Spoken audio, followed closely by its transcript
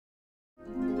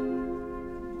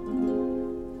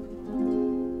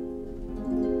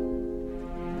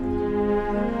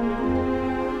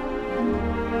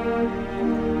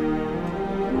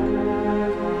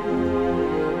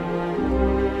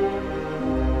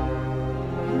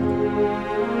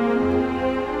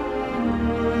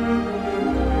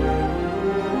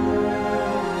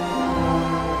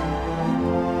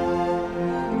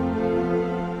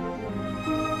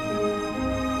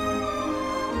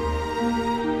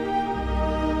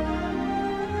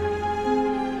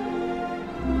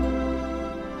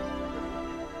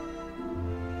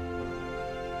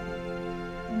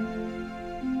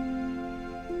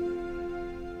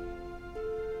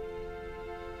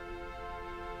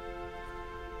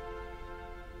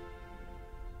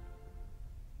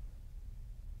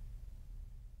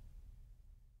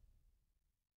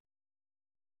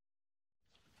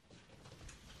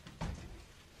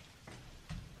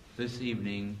This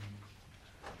evening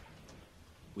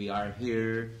we are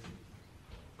here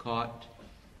caught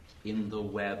in the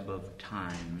web of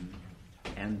time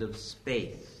and of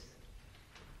space,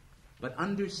 but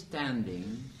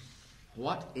understanding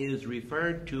what is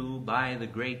referred to by the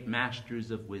great masters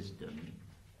of wisdom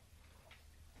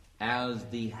as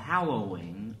the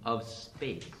hallowing of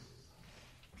space.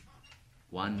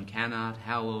 One cannot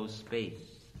hallow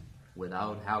space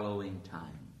without hallowing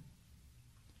time.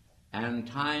 And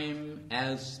time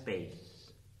as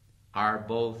space are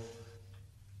both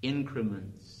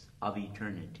increments of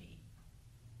eternity.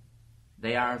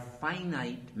 They are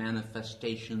finite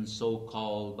manifestations so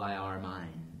called by our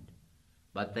mind,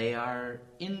 but they are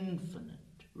infinite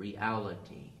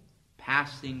reality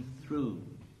passing through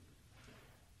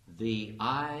the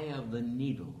eye of the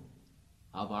needle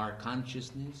of our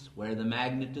consciousness, where the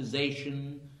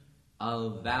magnetization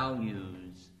of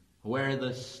values, where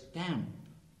the stamp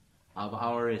of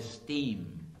our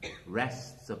esteem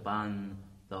rests upon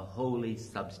the holy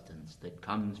substance that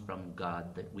comes from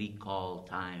God that we call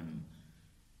time,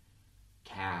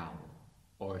 cal,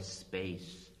 or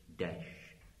space dash,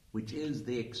 which is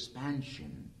the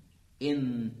expansion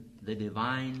in the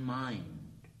divine mind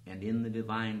and in the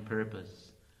divine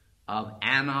purpose of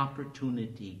an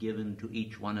opportunity given to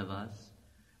each one of us,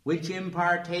 which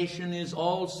impartation is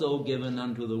also given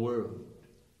unto the world.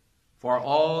 For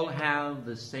all have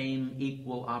the same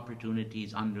equal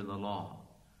opportunities under the law,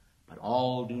 but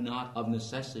all do not of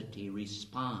necessity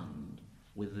respond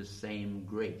with the same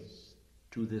grace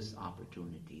to this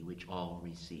opportunity which all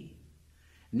receive.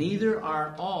 Neither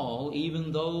are all,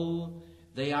 even though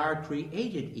they are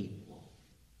created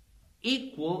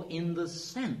equal in the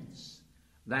sense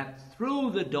that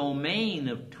through the domain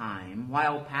of time,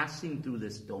 while passing through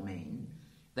this domain,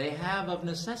 they have of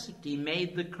necessity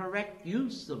made the correct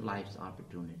use of life's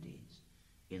opportunities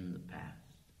in the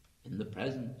past, in the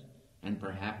present, and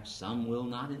perhaps some will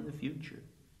not in the future.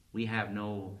 We have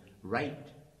no right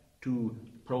to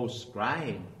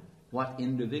proscribe what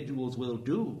individuals will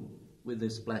do with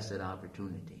this blessed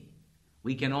opportunity.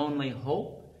 We can only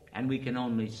hope and we can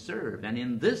only serve. And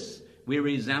in this we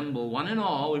resemble, one and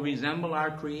all, we resemble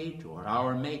our Creator,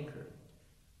 our Maker,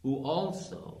 who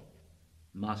also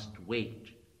must wait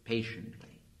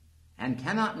patiently and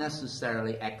cannot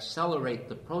necessarily accelerate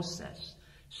the process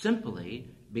simply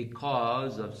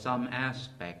because of some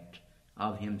aspect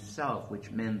of himself which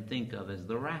men think of as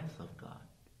the wrath of God.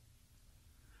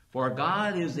 For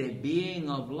God is a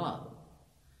being of love,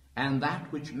 and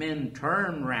that which men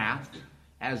term wrath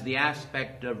as the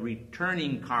aspect of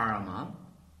returning karma,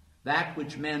 that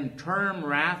which men term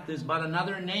wrath is but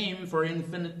another name for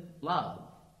infinite love.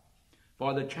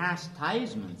 For the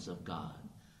chastisements of God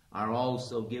are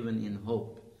also given in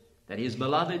hope that his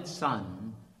beloved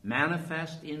Son,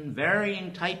 manifest in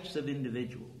varying types of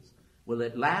individuals, will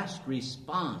at last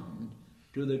respond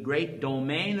to the great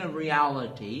domain of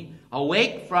reality,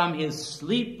 awake from his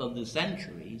sleep of the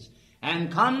centuries,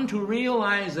 and come to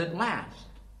realize at last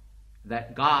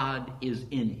that God is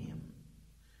in him.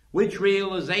 Which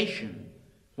realization,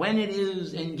 when it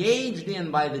is engaged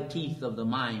in by the teeth of the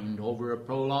mind over a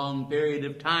prolonged period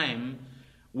of time,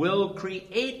 will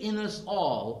create in us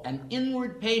all an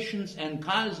inward patience and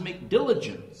cosmic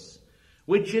diligence,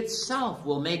 which itself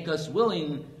will make us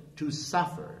willing to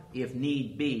suffer, if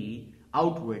need be,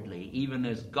 outwardly, even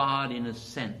as God, in a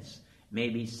sense, may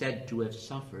be said to have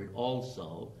suffered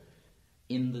also,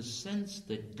 in the sense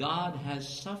that God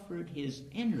has suffered his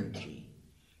energy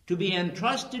to be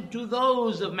entrusted to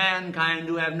those of mankind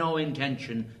who have no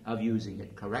intention of using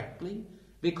it correctly,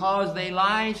 because they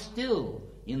lie still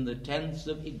in the tents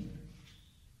of ignorance.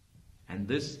 And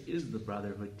this is the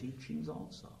brotherhood teachings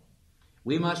also.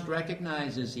 We must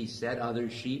recognize, as he said, other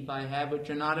sheep I have which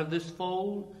are not of this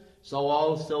fold, so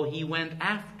also he went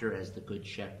after as the good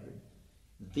shepherd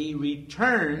the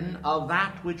return of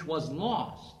that which was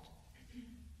lost,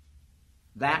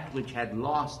 that which had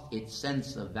lost its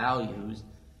sense of values,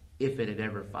 if it had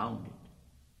ever found it,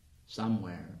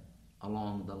 somewhere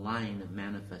along the line of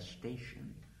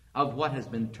manifestation of what has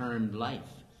been termed life.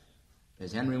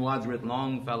 As Henry Wadsworth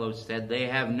Longfellow said, they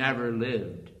have never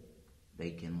lived,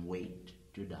 they can wait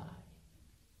to die.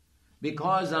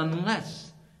 Because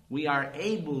unless we are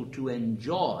able to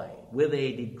enjoy with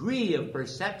a degree of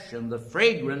perception the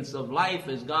fragrance of life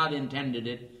as God intended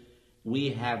it, we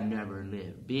have never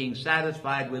lived. Being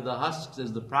satisfied with the husks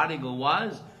as the prodigal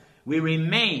was, we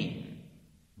remain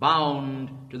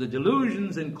bound to the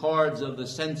delusions and cords of the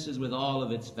senses with all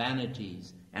of its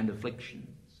vanities and afflictions.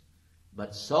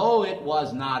 But so it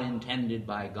was not intended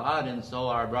by God, and so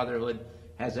our brotherhood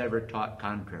has ever taught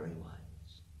contrariwise.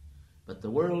 But the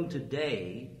world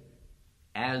today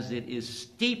as it is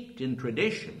steeped in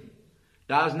tradition,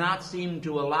 does not seem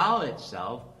to allow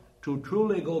itself to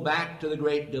truly go back to the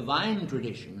great divine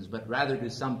traditions, but rather to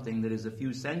something that is a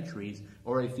few centuries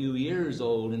or a few years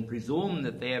old, and presume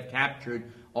that they have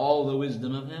captured all the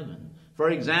wisdom of heaven. For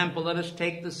example, let us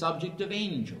take the subject of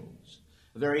angels.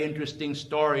 A very interesting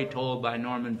story told by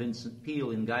Norman Vincent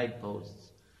Peale in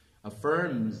Guideposts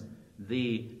affirms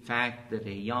the fact that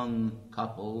a young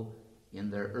couple in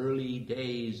their early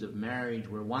days of marriage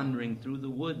were wandering through the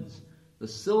woods, the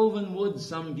sylvan woods,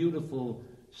 some beautiful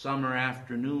summer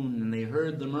afternoon, and they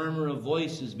heard the murmur of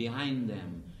voices behind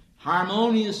them,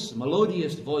 harmonious,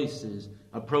 melodious voices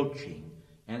approaching.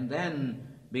 And then,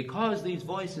 because these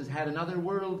voices had an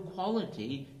otherworld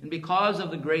quality, and because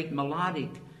of the great melodic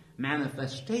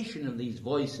manifestation of these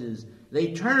voices,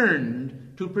 they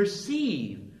turned to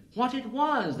perceive what it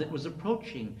was that was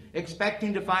approaching,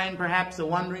 expecting to find perhaps a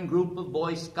wandering group of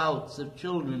Boy Scouts, of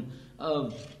children,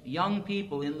 of young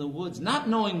people in the woods, not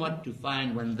knowing what to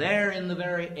find, when there in the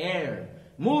very air,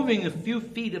 moving a few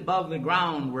feet above the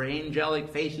ground, were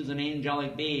angelic faces and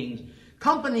angelic beings,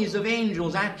 companies of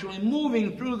angels actually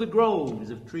moving through the groves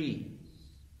of trees.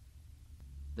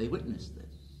 They witnessed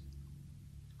this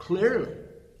clearly,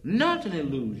 not an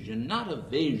illusion, not a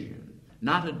vision,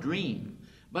 not a dream,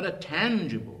 but a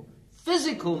tangible,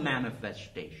 physical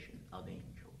manifestation of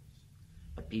angels.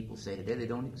 But people say today they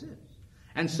don't exist.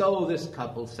 And so this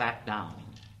couple sat down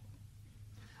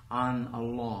on a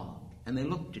log, and they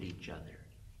looked at each other,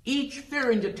 each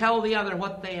fearing to tell the other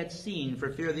what they had seen, for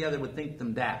fear the other would think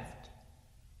them daft,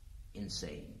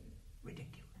 insane,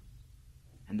 ridiculous.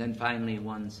 And then finally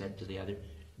one said to the other,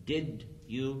 "Did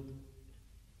you?"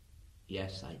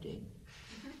 "Yes, I did."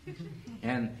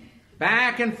 And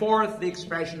back and forth the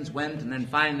expressions went, and then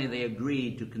finally they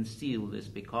agreed to conceal this,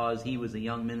 because he was a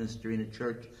young minister in a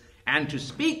church, and to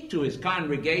speak to his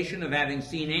congregation of having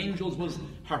seen angels was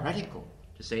heretical,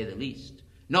 to say the least.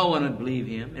 No one would believe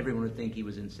him. Everyone would think he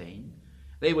was insane.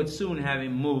 They would soon have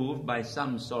him moved by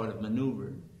some sort of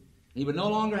maneuver. He would no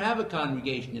longer have a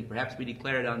congregation and perhaps be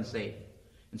declared unsafe.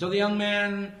 And so the young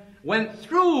man went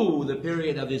through the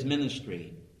period of his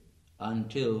ministry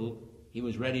until he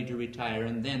was ready to retire,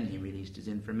 and then he released his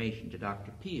information to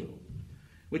Dr. Peale,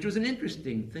 which was an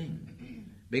interesting thing,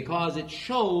 because it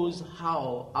shows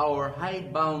how our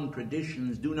hidebound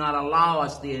traditions do not allow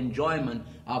us the enjoyment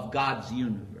of God's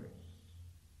universe,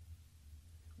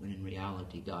 when in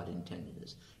reality God intended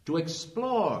us to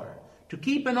explore, to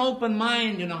keep an open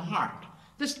mind and a heart.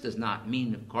 This does not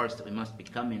mean, of course, that we must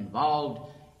become involved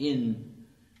in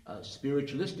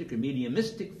spiritualistic or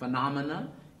mediumistic phenomena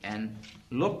and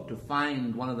look to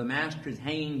find one of the masters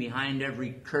hanging behind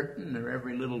every curtain or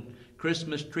every little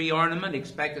Christmas tree ornament,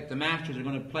 expect that the masters are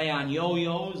going to play on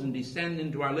yo-yos and descend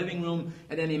into our living room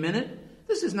at any minute.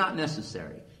 This is not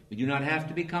necessary. We do not have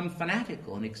to become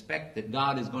fanatical and expect that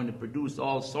God is going to produce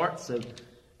all sorts of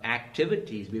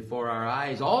activities before our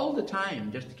eyes all the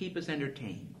time just to keep us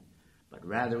entertained. But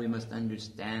rather we must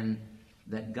understand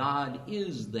that God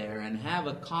is there and have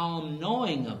a calm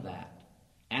knowing of that.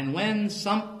 And when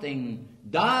something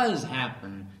does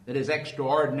happen that is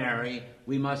extraordinary,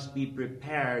 we must be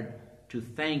prepared to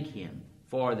thank Him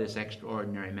for this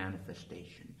extraordinary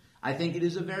manifestation. I think it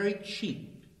is a very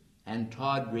cheap and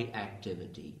tawdry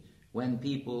activity when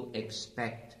people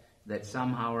expect that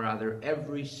somehow or other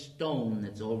every stone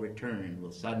that's overturned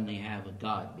will suddenly have a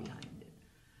God behind it.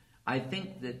 I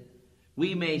think that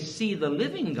we may see the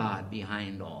living God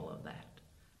behind all of that,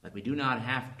 but we do not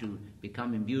have to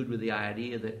become imbued with the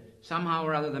idea that somehow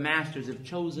or other the masters have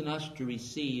chosen us to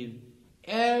receive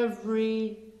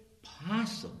every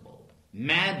possible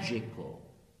magical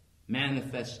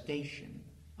manifestation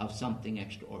of something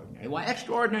extraordinary. Why,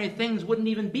 extraordinary things wouldn't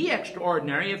even be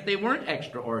extraordinary if they weren't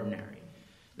extraordinary.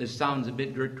 This sounds a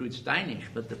bit Gertrude Steinish,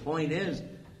 but the point is,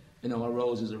 a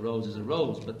rose is a rose is a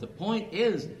rose. But the point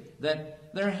is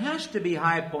that there has to be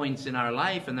high points in our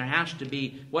life, and there has to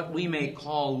be what we may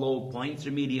call low points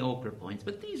or mediocre points.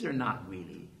 But these are not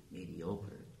really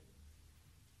mediocre.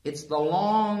 It's the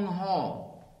long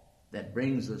haul that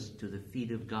brings us to the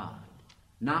feet of God,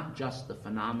 not just the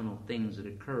phenomenal things that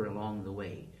occur along the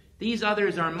way. These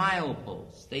others are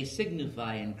mileposts. They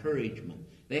signify encouragement.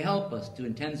 They help us to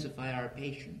intensify our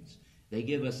patience. They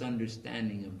give us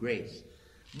understanding of grace.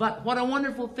 But what a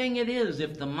wonderful thing it is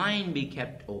if the mind be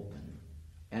kept open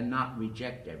and not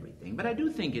reject everything. But I do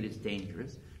think it is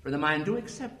dangerous for the mind to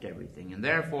accept everything. And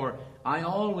therefore, I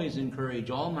always encourage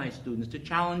all my students to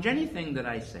challenge anything that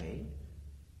I say,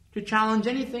 to challenge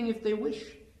anything, if they wish,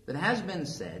 that has been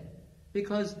said,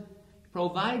 because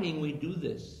providing we do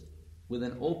this with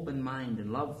an open mind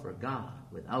and love for God,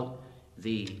 without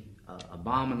the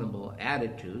abominable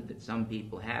attitude that some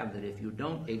people have, that if you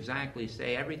don't exactly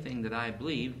say everything that I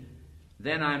believe,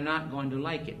 then I'm not going to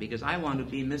like it, because I want to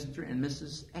be Mr. and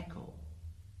Mrs. Echo,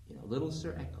 little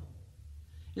Sir Echo.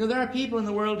 There are people in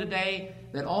the world today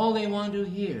that all they want to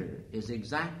hear is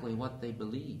exactly what they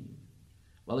believe.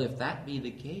 Well, if that be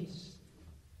the case,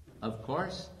 of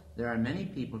course, there are many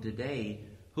people today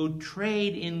who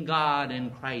trade in God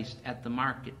and Christ at the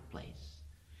marketplace,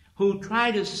 who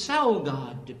try to sell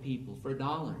God to people for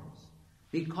dollars,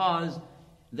 because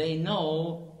they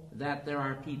know that there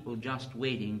are people just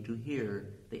waiting to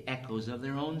hear the echoes of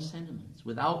their own sentiments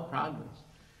without progress.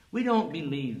 We don't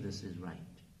believe this is right.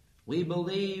 We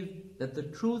believe that the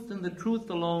truth and the truth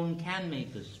alone can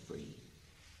make us free,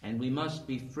 and we must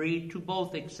be free to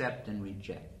both accept and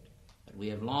reject. But we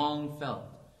have long felt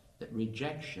that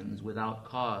rejections without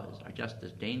cause are just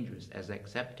as dangerous as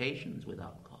acceptations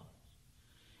without cause.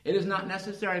 It is not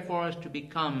necessary for us to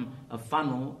become a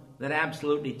funnel that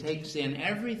absolutely takes in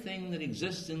everything that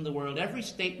exists in the world, every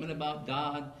statement about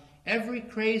God, every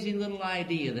crazy little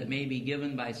idea that may be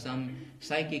given by some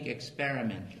psychic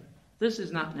experimenter. This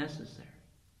is not necessary.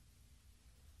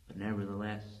 But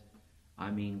nevertheless,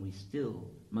 we still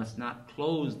must not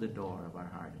close the door of our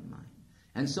heart and mind.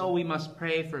 And so we must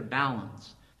pray for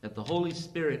balance, that the Holy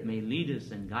Spirit may lead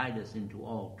us and guide us into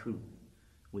all truth,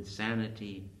 with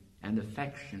sanity and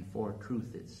affection for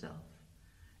truth itself.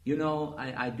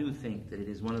 I do think that it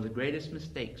is one of the greatest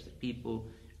mistakes that people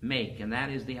make, and that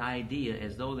is the idea,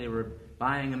 as though they were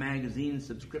buying a magazine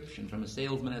subscription from a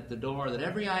salesman at the door, that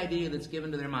every idea that's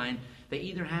given to their mind, they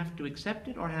either have to accept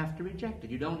it or have to reject it.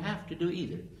 You don't have to do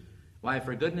either. Why,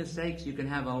 for goodness sakes, you can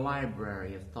have a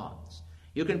library of thoughts.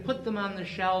 You can put them on the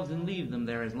shelves and leave them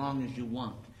there as long as you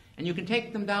want. And you can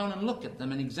take them down and look at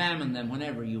them and examine them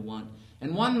whenever you want.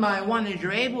 And one by one, as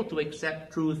you're able to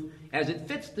accept truth, as it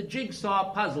fits the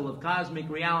jigsaw puzzle of cosmic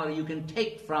reality, you can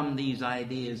take from these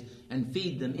ideas and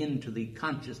feed them into the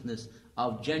consciousness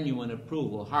of genuine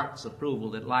approval, heart's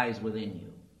approval that lies within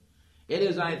you. It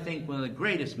is, I think, one of the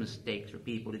greatest mistakes for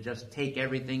people to just take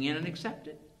everything in and accept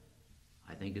it.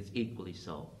 I think it's equally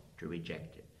so to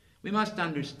reject it. We must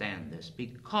understand this,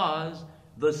 because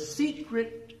the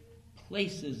secret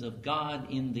places of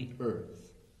God in the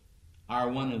earth are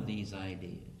one of these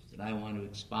ideas that I want to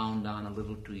expound on a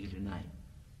little to you tonight.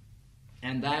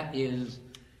 And that is,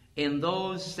 in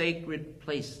those sacred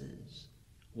places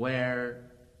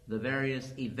where the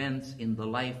various events in the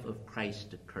life of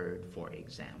Christ occurred, for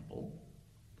example,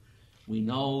 we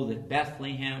know that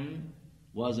Bethlehem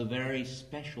was a very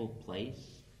special place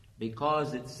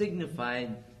because it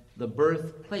signified the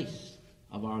birthplace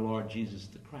of our Lord Jesus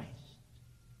the Christ.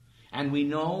 And we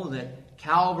know that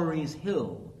Calvary's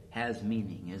Hill has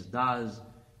meaning, as does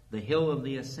the Hill of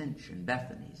the Ascension,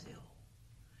 Bethany's Hill.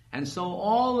 And so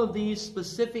all of these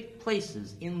specific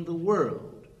places in the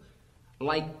world,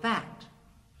 like that,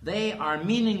 they are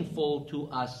meaningful to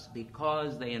us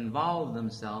because they involve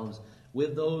themselves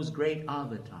with those great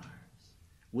avatars,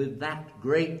 with that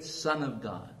great Son of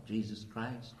God, Jesus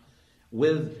Christ,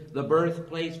 with the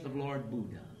birthplace of Lord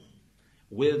Buddha,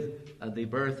 with the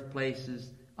birthplaces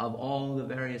of all the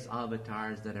various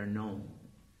avatars that are known.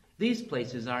 These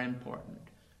places are important.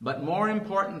 But more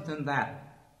important than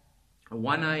that,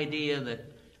 one idea that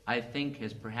I think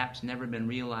has perhaps never been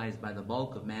realized by the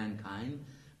bulk of mankind,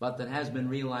 but that has been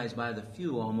realized by the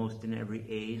few almost in every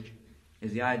age,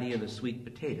 is the idea of the sweet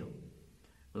potato.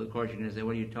 Well, of course, you're going to say,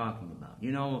 what are you talking about?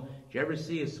 Did you ever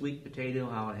see a sweet potato,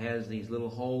 how it has these little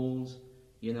holes,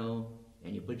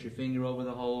 and you put your finger over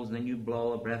the holes, and then you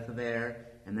blow a breath of air,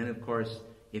 and then, of course,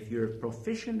 if you're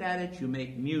proficient at it, you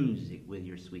make music with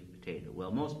your sweet potato.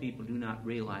 Well, most people do not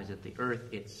realize that the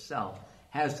earth itself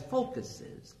has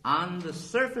focuses on the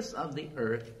surface of the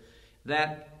earth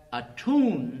that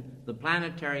attune the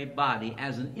planetary body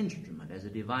as an instrument, as a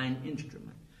divine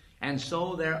instrument. And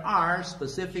so there are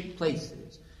specific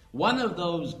places. One of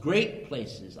those great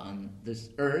places on this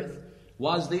earth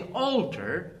was the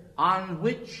altar on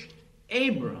which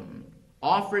Abram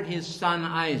offered his son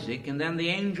Isaac, and then the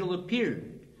angel appeared.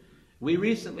 We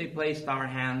recently placed our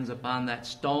hands upon that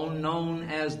stone known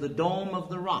as the Dome of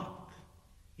the Rock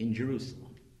in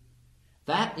Jerusalem.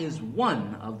 That is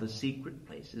one of the secret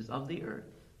places of the earth.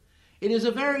 It is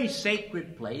a very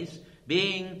sacred place,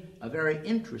 being a very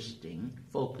interesting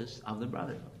focus of the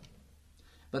brotherhood.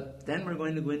 But then we're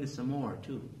going to go into some more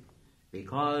too,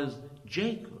 because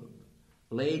Jacob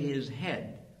laid his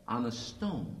head on a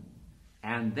stone,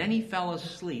 and then he fell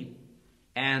asleep,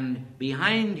 and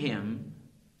behind him,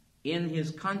 in his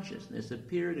consciousness,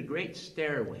 appeared a great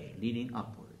stairway leading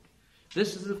upward.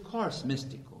 This is, of course,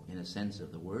 mystical in a sense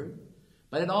of the word,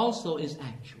 but it also is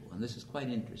actual, and this is quite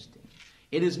interesting.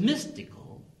 It is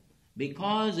mystical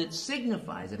because it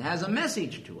signifies, it has a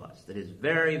message to us that is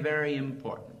very, very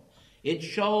important. It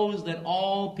shows that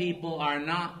all people are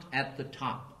not at the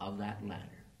top of that ladder.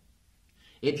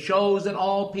 It shows that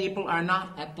all people are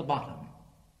not at the bottom,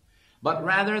 but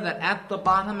rather that at the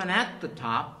bottom and at the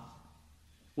top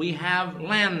we have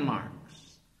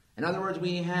landmarks. In other words,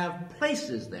 we have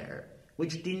places there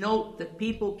which denote that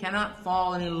people cannot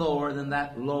fall any lower than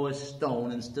that lowest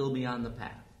stone and still be on the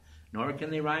path. Nor can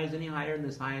they rise any higher than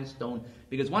this highest stone,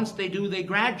 because once they do, they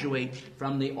graduate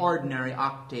from the ordinary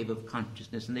octave of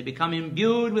consciousness and they become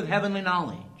imbued with heavenly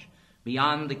knowledge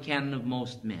beyond the ken of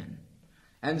most men.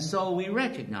 And so we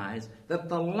recognize that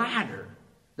the ladder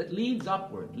that leads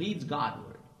upward, leads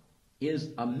Godward, is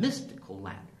a mystical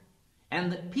ladder,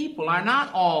 and that people are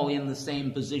not all in the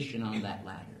same position on that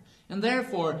ladder. And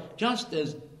therefore, just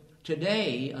as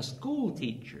today a school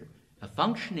teacher,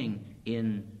 functioning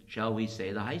in, shall we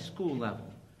say, the high school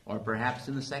level, or perhaps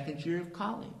in the second year of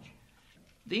college,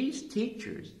 these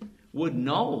teachers would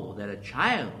know that a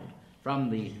child from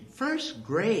the first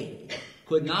grade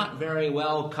could not very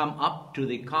well come up to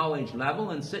the college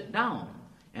level and sit down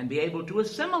and be able to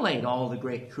assimilate all the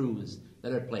great truths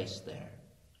that are placed there.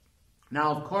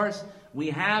 Now, of course, we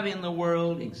have in the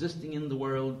world, existing in the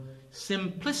world,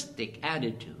 simplistic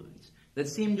attitudes that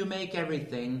seem to make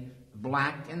everything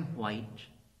black and white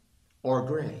or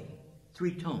gray,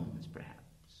 three tones perhaps.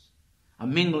 A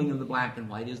mingling of the black and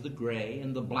white is the gray,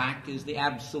 and the black is the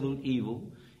absolute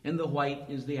evil, and the white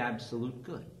is the absolute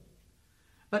good.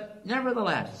 But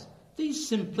nevertheless, these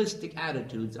simplistic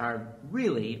attitudes are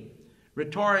really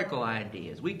rhetorical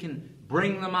ideas. We can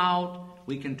bring them out,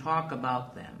 we can talk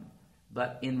about them,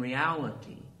 but in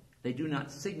reality, they do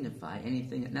not signify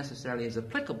anything that necessarily is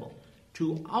applicable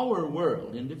to our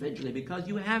world individually, because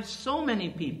you have so many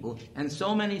people and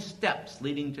so many steps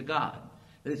leading to God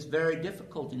that it's very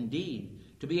difficult indeed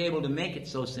to be able to make it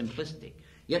so simplistic.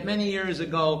 Yet many years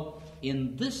ago,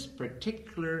 in this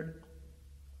particular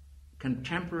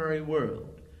contemporary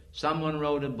world, someone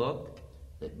wrote a book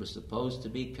that was supposed to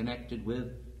be connected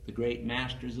with the great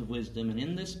masters of wisdom, and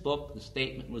in this book the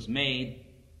statement was made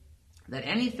that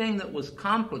anything that was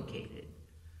complicated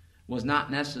was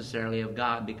not necessarily of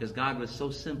God, because God was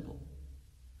so simple.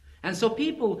 And so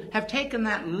people have taken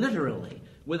that literally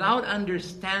without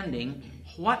understanding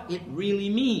what it really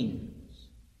means.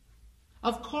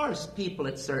 Of course, people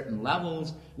at certain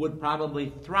levels would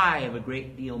probably thrive a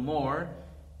great deal more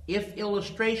if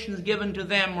illustrations given to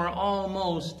them were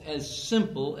almost as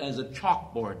simple as a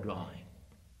chalkboard drawing.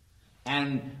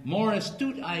 And more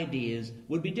astute ideas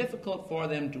would be difficult for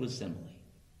them to assimilate.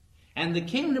 And the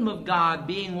kingdom of God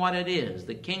being what it is,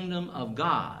 the kingdom of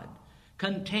God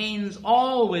contains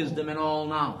all wisdom and all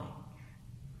knowledge,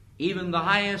 even the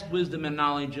highest wisdom and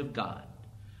knowledge of God.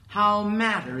 How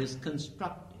matter is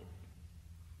constructed,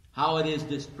 how it is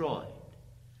destroyed,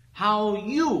 how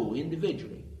you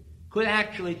individually could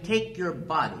actually take your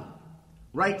body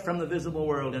right from the visible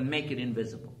world and make it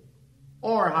invisible.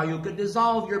 Or how you could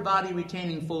dissolve your body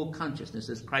retaining full consciousness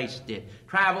as Christ did.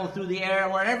 Travel through the air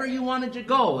wherever you wanted to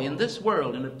go in this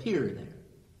world and appear there.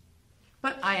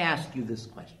 But I ask you this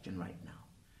question right now.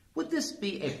 Would this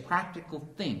be a practical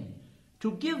thing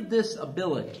to give this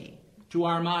ability to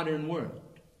our modern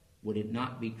world? Would it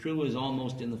not be true, as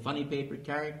almost in the funny paper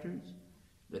characters,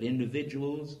 that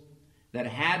individuals that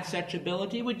had such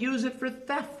ability would use it for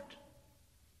theft?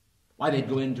 Why, they'd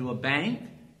go into a bank,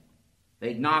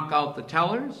 they'd knock out the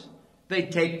tellers,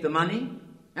 they'd take the money,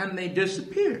 and they'd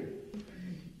disappear.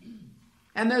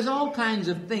 And there's all kinds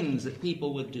of things that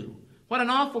people would do. What an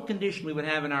awful condition we would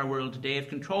have in our world today if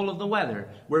control of the weather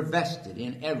were vested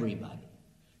in everybody,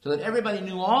 so that everybody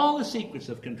knew all the secrets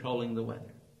of controlling the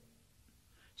weather.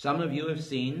 Some of you have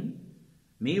seen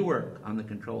me work on the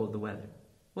control of the weather.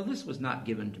 Well, this was not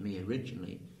given to me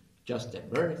originally just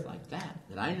at birth like that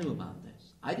I knew about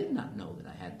this. I did not know that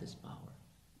I had this power.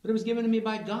 But it was given to me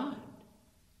by God,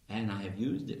 and I have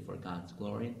used it for God's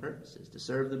glory and purposes, to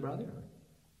serve the brotherhood.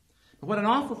 But what an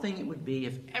awful thing it would be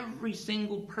if every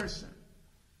single person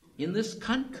in this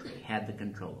country had the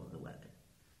control of the weather.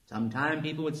 Sometime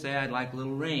people would say, I'd like a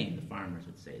little rain. The farmers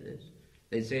would say this.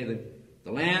 They'd say that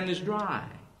the land is dry,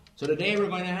 so today we're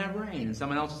going to have rain. And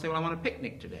someone else would say, well, I want a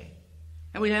picnic today.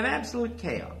 And we'd have absolute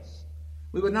chaos.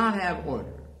 We would not have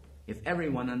order if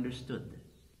everyone understood this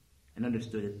and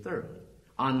understood it thoroughly.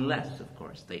 Unless, of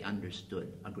course, they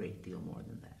understood a great deal more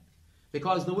than that.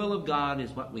 Because the will of God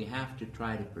is what we have to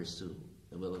try to pursue.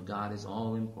 The will of God is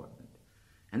all important.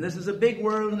 And this is a big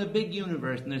world and a big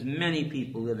universe, and there's many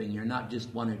people living here, not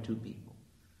just one or two people.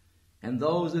 And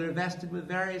those that are vested with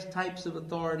various types of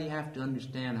authority have to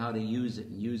understand how to use it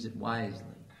and use it wisely.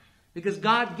 Because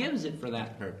God gives it for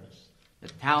that purpose,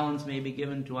 that talents may be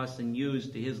given to us and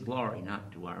used to His glory,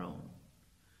 not to our own.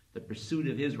 The pursuit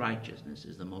of His righteousness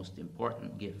is the most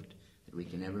important gift that we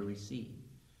can ever receive.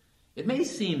 It may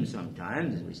seem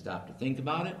sometimes, as we stop to think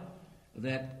about it,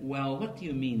 that, well, what do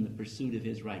you mean the pursuit of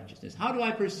His righteousness? How do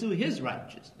I pursue His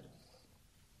righteousness?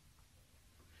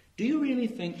 Do you really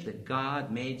think that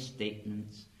God made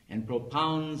statements and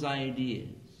propounds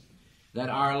ideas that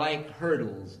are like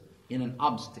hurdles in an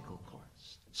obstacle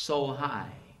course, so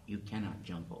high you cannot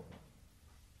jump over?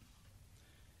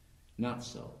 Not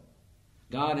so.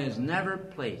 God has never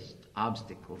placed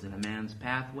obstacles in a man's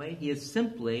pathway. He has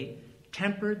simply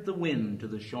tempered the wind to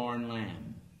the shorn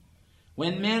lamb.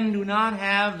 When men do not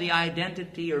have the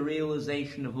identity or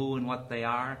realization of who and what they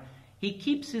are, He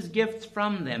keeps His gifts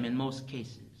from them in most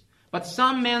cases. But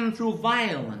some men, through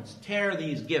violence, tear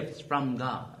these gifts from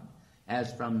God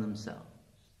as from themselves.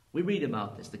 We read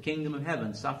about this. The kingdom of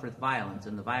heaven suffereth violence,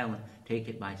 and the violent take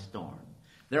it by storm.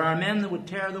 There are men that would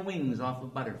tear the wings off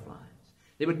of butterflies.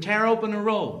 They would tear open a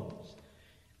rose.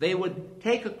 They would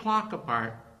take a clock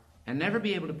apart and never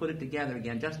be able to put it together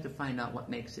again just to find out what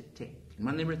makes it tick. And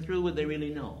when they were through, would they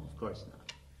really know? Of course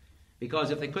not.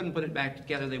 Because if they couldn't put it back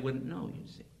together, they wouldn't know, you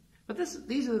see. But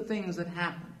these are the things that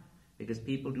happen because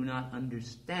people do not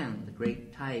understand the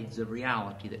great tides of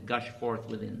reality that gush forth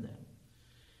within them.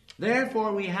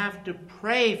 Therefore, we have to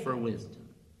pray for wisdom,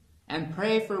 and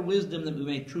pray for wisdom that we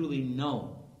may truly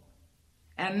know.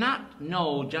 And not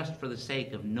know just for the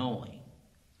sake of knowing.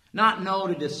 Not know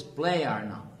to display our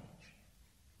knowledge,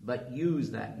 but use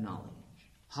that knowledge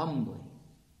humbly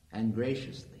and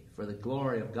graciously for the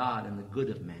glory of God and the good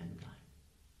of mankind.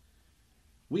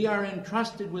 We are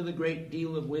entrusted with a great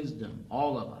deal of wisdom,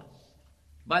 all of us.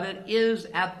 But it is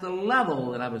at the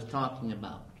level that I was talking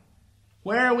about,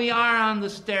 where we are on the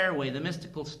stairway, the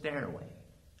mystical stairway.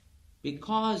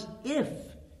 Because if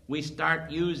we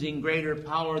start using greater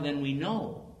power than we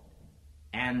know,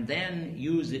 and then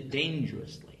use it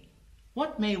dangerously,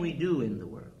 what may we do in the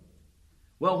world?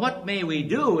 Well, what may we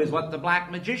do is what the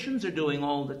black magicians are doing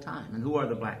all the time. And who are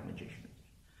the black magicians?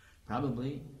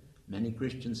 Probably many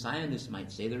Christian scientists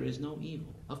might say there is no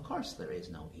evil. Of course there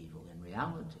is no evil in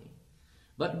reality.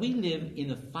 But we live in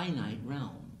a finite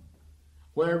realm,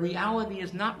 where reality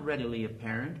is not readily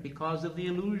apparent because of the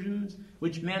illusions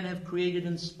which men have created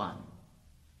and spun.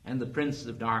 And the prince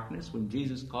of darkness, whom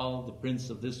Jesus called the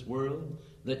prince of this world,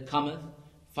 that cometh,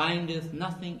 findeth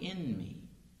nothing in me.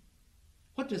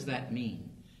 What does that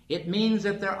mean? It means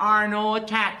that there are no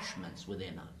attachments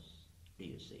within us, do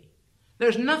you see?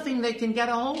 There's nothing they can get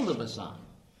a hold of us on.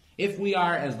 If we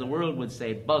are, as the world would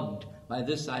say, bugged by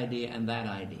this idea and that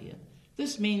idea,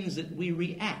 this means that we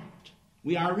react.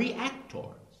 We are reactors.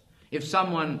 If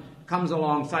someone comes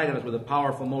alongside of us with a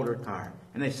powerful motor car,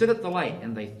 and they sit at the light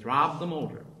and they throb the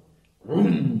motor,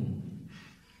 vroom,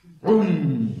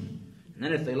 vroom, and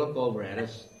then if they look over at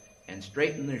us and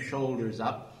straighten their shoulders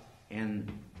up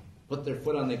and put their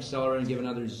foot on the accelerator and give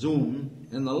another zoom,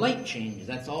 then the light changes.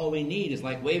 That's all we need. It's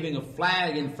like waving a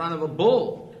flag in front of a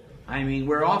bull. I mean,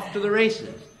 we're off to the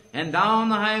races. And down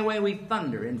the highway we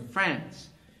thunder. In France,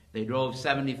 they drove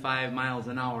 75 miles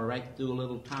an hour right through a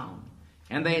little town.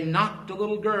 And they knocked a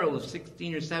little girl of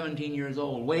 16 or 17 years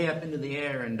old way up into the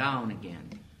air and down again.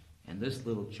 And this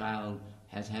little child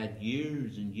has had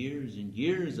years and years and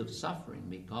years of suffering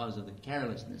because of the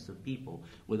carelessness of people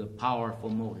with a powerful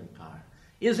motor car.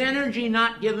 Is energy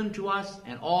not given to us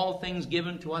and all things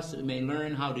given to us that we may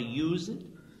learn how to use it?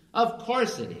 Of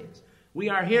course it is. We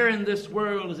are here in this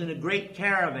world as in a great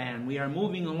caravan. We are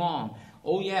moving along.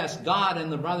 Oh yes, God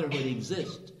and the brotherhood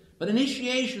exist. But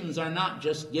initiations are not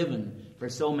just given for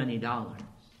so many dollars.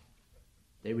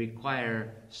 They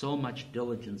require so much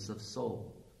diligence of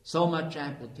soul, so much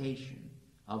application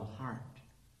of heart,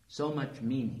 so much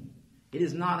meaning. It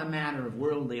is not a matter of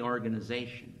worldly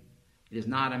organization. It is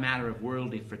not a matter of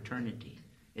worldly fraternity.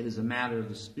 It is a matter of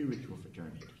the spiritual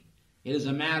fraternity. It is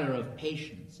a matter of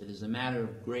patience. It is a matter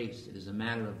of grace. It is a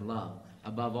matter of love,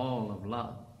 above all of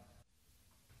love.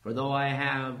 For though I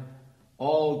have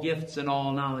all gifts and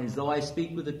all knowledge, though I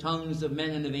speak with the tongues of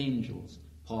men and of angels,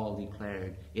 Paul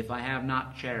declared, if I have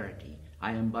not charity,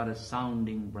 I am but a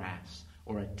sounding brass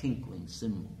or a tinkling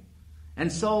cymbal.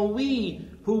 And so we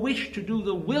who wish to do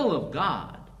the will of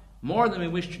God, more than we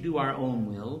wish to do our own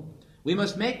will, we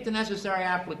must make the necessary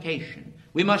application.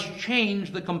 We must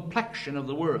change the complexion of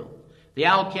the world. The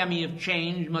alchemy of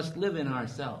change must live in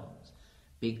ourselves.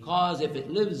 Because if it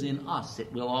lives in us,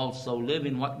 it will also live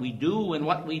in what we do, and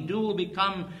what we do will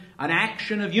become an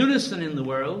action of unison in the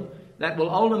world that will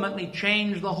ultimately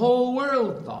change the whole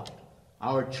world thought.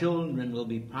 Our children will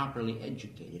be properly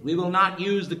educated. We will not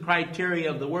use the criteria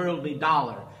of the worldly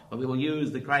dollar, but we will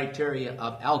use the criteria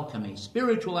of alchemy,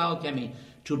 spiritual alchemy,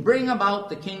 to bring about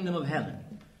the kingdom of heaven.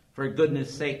 For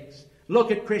goodness sakes,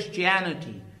 look at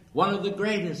Christianity, one of the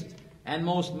greatest and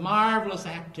most marvelous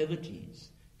activities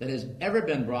that has ever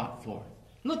been brought forth.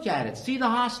 Look at it. See the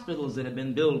hospitals that have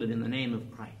been built in the name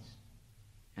of Christ.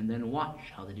 And then watch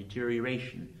how the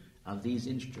deterioration of these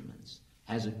instruments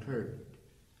has occurred.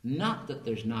 Not that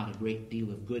there's not a great deal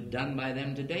of good done by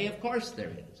them today. Of course there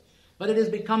is. But it has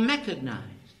become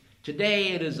mechanized. Today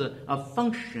it is a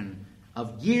function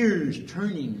of gears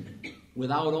turning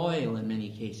without oil in many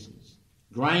cases,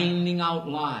 grinding out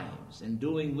lives and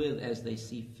doing with as they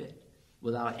see fit,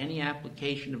 without any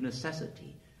application of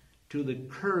necessity to the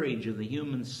courage of the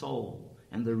human soul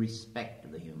and the respect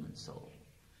of the human soul.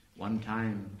 One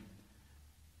time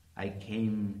I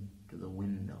came to the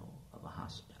window of a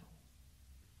hospital,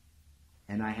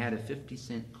 and I had a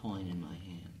 50-cent coin in my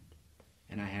hand,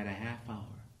 and I had a half hour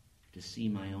to see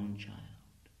my own child.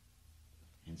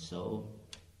 And so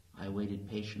I waited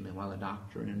patiently while a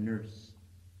doctor and a nurse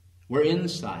were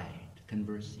inside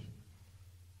conversing.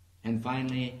 And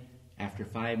finally, after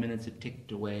 5 minutes had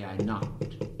ticked away, I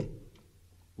knocked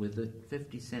with a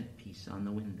 50-cent piece on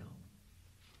the window.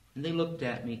 And they looked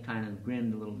at me, kind of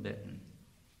grinned a little bit, and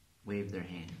waved their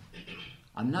hand.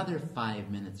 Another 5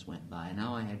 minutes went by.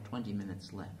 Now I had 20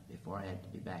 minutes left before I had to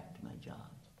be back to my job.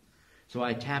 So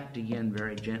I tapped again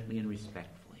very gently and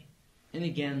respectfully. And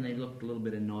again, they looked a little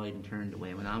bit annoyed and turned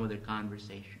away, went on with their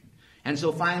conversation. And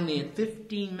so finally, at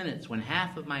 15 minutes, when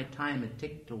half of my time had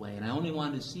ticked away, and I only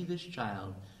wanted to see this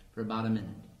child for about a minute,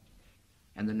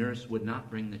 and the nurse would not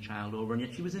bring the child over, and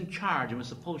yet she was in charge and was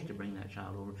supposed to bring that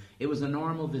child over. It was a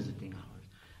normal visiting hours.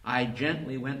 I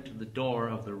gently went to the door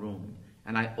of the room,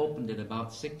 and I opened it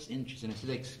about 6 inches, and I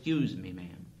said, "Excuse me,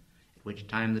 ma'am." At which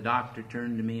time the doctor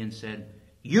turned to me and said,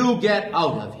 "You get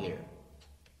out of here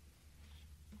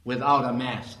without a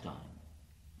mask on."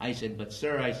 I said, "But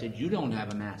sir," I said, "you don't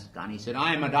have a mask on." He said,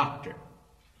 "I'm a doctor."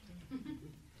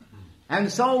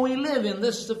 And so we live in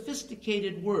this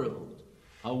sophisticated world,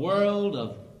 a world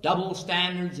of double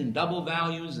standards and double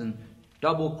values and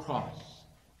double cross,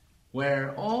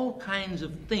 where all kinds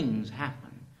of things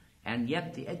happen, and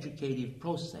yet the educative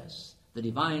process, the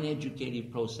divine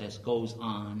educative process, goes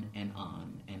on and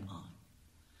on and on.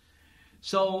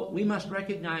 So we must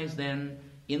recognize then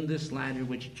in this ladder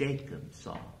which Jacob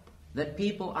saw, that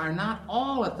people are not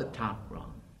all at the top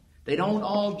rung. They don't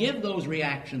all give those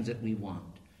reactions that we want.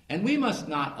 And we must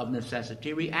not, of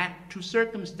necessity, react to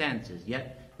circumstances.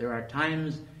 Yet there are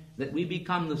times that we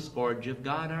become the scourge of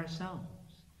God ourselves.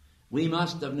 We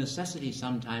must, of necessity,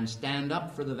 sometimes stand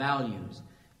up for the values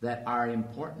that are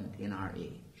important in our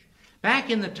age. Back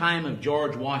in the time of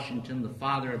George Washington, the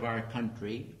father of our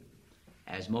country,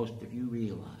 as most of you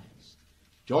realize,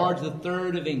 George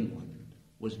III of England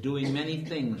was doing many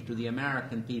things to the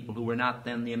American people who were not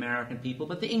then the American people,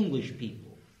 but the English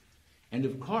people. And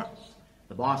of course,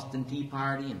 the Boston Tea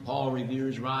Party and Paul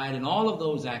Revere's Ride and all of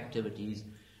those activities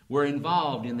were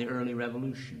involved in the early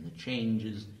revolution, the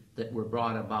changes that were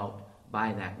brought about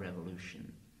by that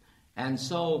revolution. And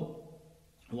so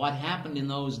what happened in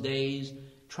those days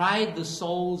tried the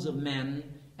souls of men,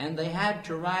 and they had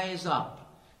to rise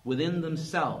up within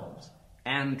themselves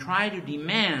and try to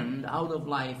demand out of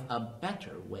life a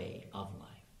better way of life.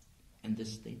 And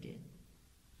this they did.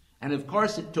 And of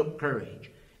course it took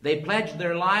courage. They pledged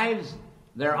their lives,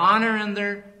 their honor, and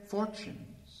their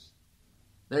fortunes,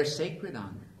 their sacred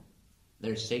honor,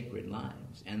 their sacred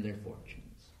lives, and their fortunes.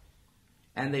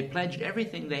 And they pledged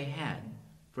everything they had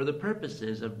for the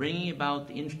purposes of bringing about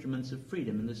the instruments of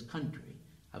freedom in this country,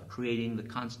 of creating the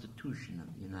Constitution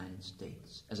of the United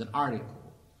States as an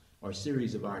article or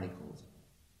series of articles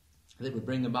that would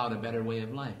bring about a better way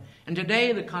of life. And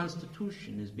today the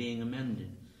Constitution is being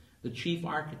amended. The chief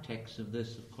architects of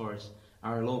this, of course,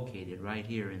 are located right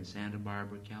here in Santa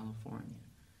Barbara, California.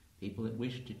 People that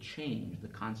wish to change the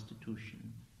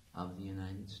Constitution of the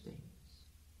United States.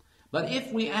 But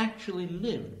if we actually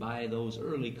lived by those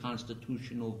early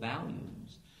constitutional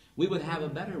values, we would have a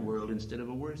better world instead of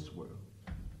a worse world.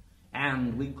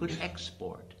 And we could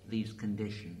export these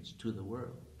conditions to the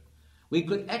world. We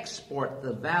could export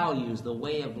the values, the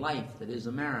way of life that is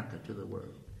America to the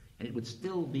world. And it would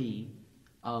still be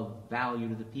of value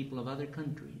to the people of other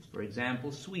countries. For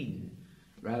example, Sweden,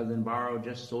 rather than borrow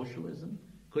just socialism,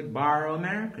 could borrow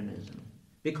Americanism,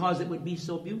 because it would be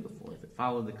so beautiful if it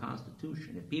followed the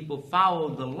Constitution, if people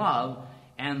followed the love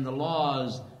and the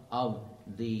laws of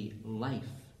the life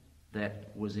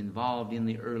that was involved in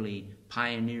the early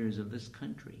pioneers of this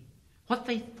country. What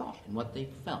they thought and what they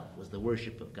felt was the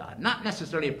worship of God. Not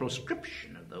necessarily a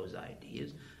proscription of those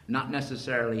ideas, not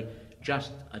necessarily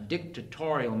just a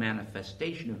dictatorial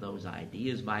manifestation of those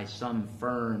ideas by some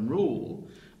firm rule,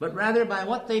 but rather by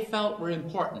what they felt were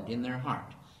important in their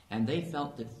heart. And they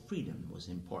felt that freedom was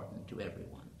important to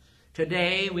everyone.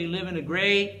 Today we live in a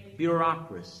great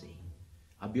bureaucracy,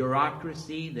 a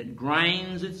bureaucracy that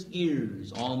grinds its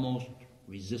gears almost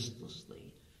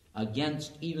resistlessly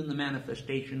against even the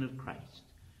manifestation of Christ.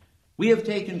 We have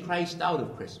taken Christ out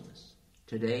of Christmas.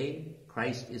 Today,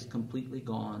 Christ is completely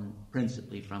gone,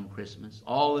 principally from Christmas.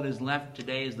 All that is left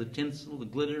today is the tinsel, the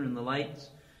glitter, and the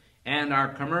lights, and our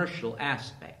commercial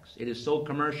aspects. It is so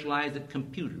commercialized that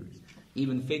computers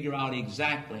even figure out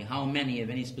exactly how many of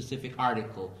any specific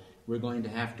article we're going to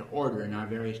have to order in our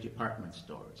various department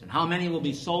stores, and how many will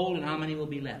be sold and how many will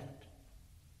be left.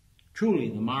 Truly,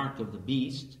 the mark of the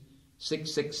beast,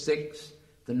 666,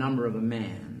 the number of a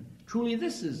man. Truly,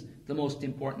 this is the most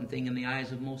important thing in the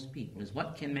eyes of most people, is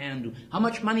what can man do? How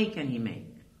much money can he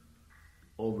make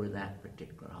over that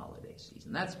particular holiday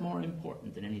season? That's more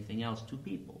important than anything else to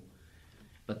people.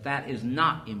 But that is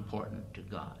not important to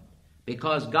God,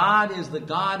 because God is the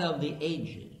God of the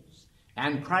ages,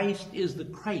 and Christ is the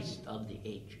Christ of the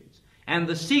ages. And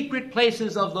the secret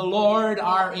places of the Lord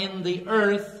are in the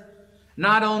earth,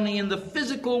 not only in the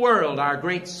physical world, our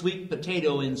great sweet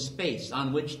potato in space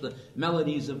on which the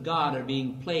melodies of God are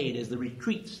being played as the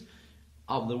retreats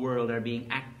of the world are being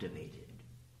activated.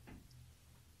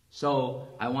 So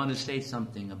I want to say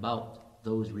something about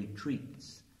those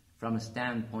retreats from a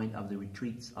standpoint of the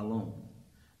retreats alone,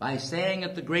 by saying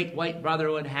that the Great White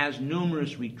Brotherhood has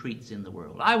numerous retreats in the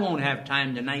world. I won't have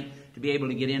time tonight to be able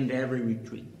to get into every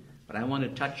retreat, but I want to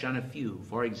touch on a few.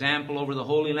 For example, over the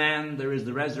Holy Land, there is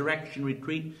the resurrection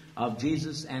retreat of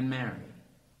Jesus and Mary.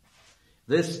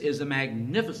 This is a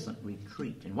magnificent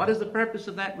retreat. And what is the purpose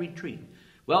of that retreat?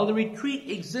 Well, the retreat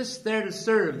exists there to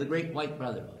serve the Great White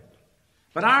Brotherhood.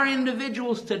 But our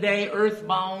individuals today,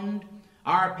 earthbound,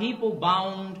 are people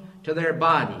bound to their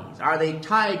bodies? Are they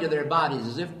tied to their bodies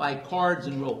as if by cords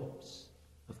and ropes?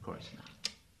 Of course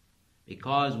not.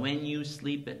 Because when you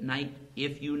sleep at night,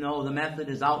 if you know the method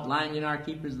is outlined in our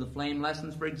Keepers of the Flame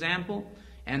lessons, for example,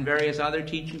 and various other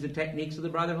teachings and techniques of the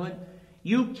Brotherhood,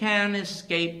 you can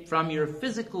escape from your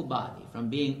physical body, from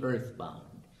being earthbound.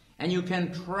 And you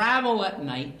can travel at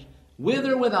night with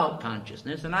or without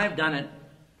consciousness, and I've done it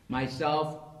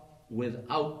myself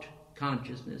without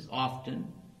consciousness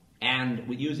often, and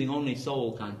with using only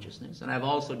soul consciousness, and I've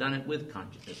also done it with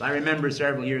consciousness. I remember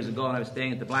several years ago I was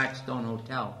staying at the Blackstone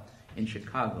Hotel in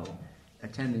Chicago,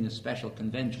 attending a special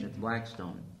convention at the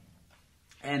Blackstone.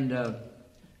 And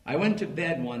I went to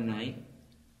bed one night,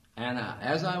 and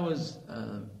as I was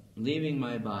leaving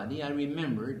my body, I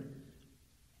remembered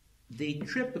the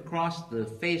trip across the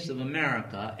face of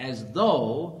America as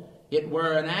though it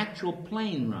were an actual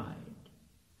plane ride.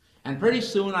 And pretty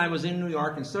soon I was in New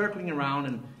York and circling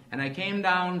around, and I came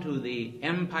down to the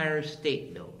Empire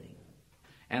State Building.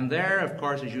 And there, of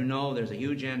course, as you know, there's a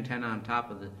huge antenna on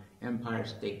top of the Empire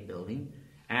State Building.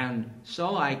 And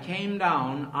so I came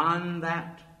down on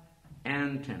that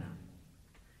antenna,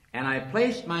 and I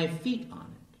placed my feet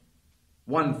on it.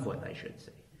 1 foot, I should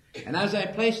say. And as I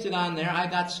placed it on there, I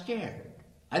got scared.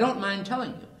 I don't mind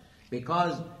telling you,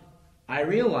 because I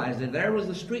realized that there was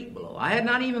the street below. I had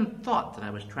not even thought that I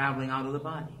was traveling out of the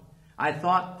body. I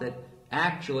thought that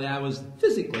actually I was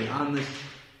physically on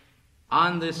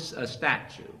this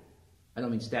statue. I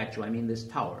don't mean statue, I mean this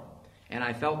tower. And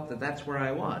I felt that that's where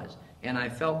I was. And I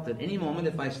felt that any moment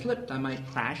if I slipped, I might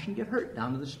crash and get hurt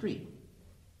down to the street.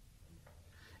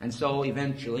 And so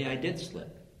eventually I did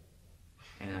slip.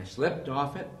 And I slipped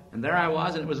off it, and there I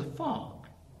was, and it was a fog.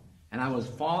 And I was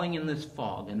falling in this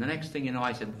fog. And the next thing you know,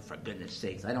 I said, for goodness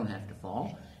sakes, I don't have to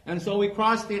fall. And so we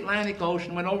crossed the Atlantic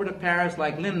Ocean, went over to Paris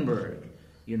like Lindbergh,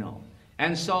 you know.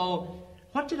 And so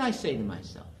what did I say to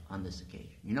myself on this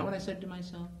occasion? You know what I said to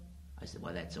myself? I said,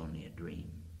 well, that's only a dream.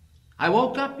 I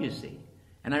woke up, you see,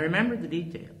 and I remembered the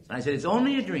details. I said, it's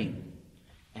only a dream.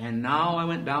 And now I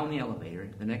went down the elevator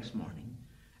the next morning.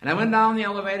 And I went down the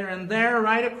elevator, and there,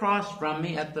 right across from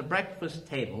me at the breakfast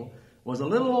table, was a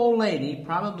little old lady,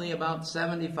 probably about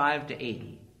 75 to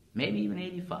 80, maybe even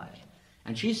 85.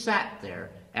 And she sat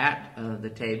there at the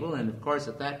table, and of course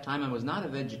at that time I was not a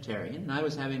vegetarian, and I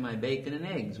was having my bacon and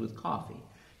eggs with coffee.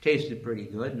 Tasted pretty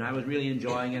good, and I was really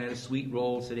enjoying it. I had a sweet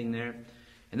roll sitting there.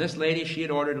 And this lady, she had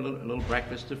ordered a little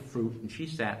breakfast of fruit, and she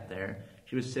sat there.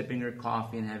 She was sipping her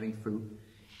coffee and having fruit.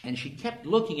 And she kept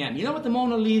looking at me. You know what the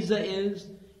Mona Lisa is?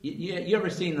 You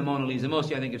ever seen the Mona Lisa? Most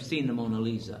of you, I think, have seen the Mona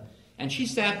Lisa. And she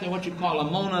sat there, what you call a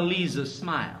Mona Lisa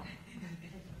smile.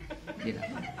 You know.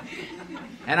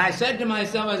 And I said to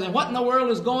myself, I said, what in the world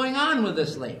is going on with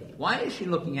this lady? Why is she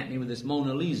looking at me with this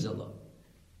Mona Lisa look?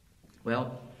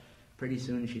 Well, pretty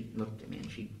soon she looked at me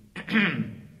and she,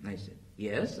 I said,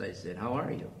 yes. I said, how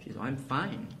are you? She said, I'm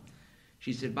fine.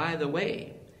 She said, by the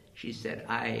way, she said,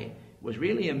 I was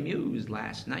really amused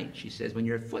last night, she says, when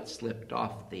your foot slipped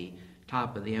off the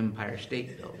top of the Empire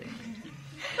State Building.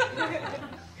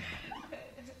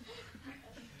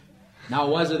 Now,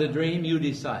 was it a dream? You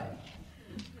decide.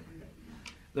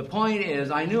 The point is,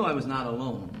 I knew I was not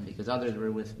alone because others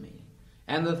were with me.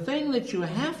 And the thing that you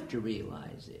have to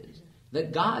realize is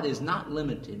that God is not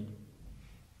limited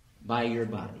by your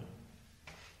body.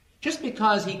 Just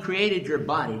because He created your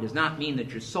body does not mean that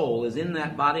your soul is in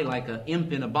that body like an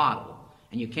imp in a bottle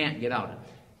and you can't get out of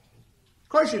it. Of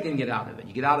course you can get out of it.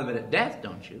 You get out of it at death,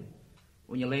 don't you?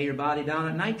 When you lay your body down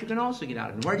at night, you can also get out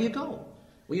of it. Where do you go?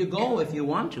 Well, you go, if you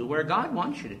want to, where God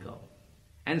wants you to go.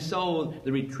 And so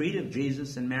the retreat of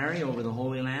Jesus and Mary over the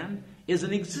Holy Land is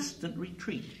an existent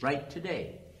retreat right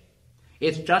today.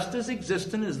 It's just as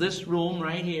existent as this room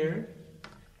right here,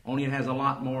 only it has a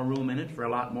lot more room in it for a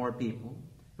lot more people.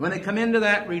 When they come into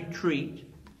that retreat,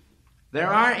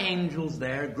 there are angels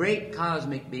there, great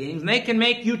cosmic beings, and they can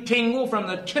make you tingle from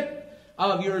the tip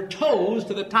of your toes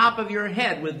to the top of your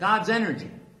head with God's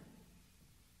energy.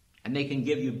 And they can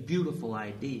give you beautiful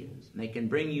ideas, and they can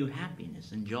bring you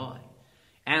happiness and joy,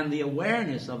 and the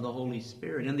awareness of the Holy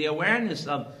Spirit, and the awareness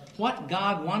of what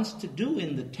God wants to do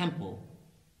in the temple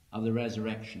of the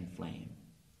resurrection flame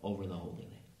over the Holy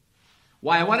Land.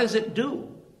 Why, what does it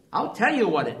do? I'll tell you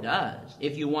what it does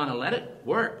if you want to let it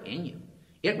work in you.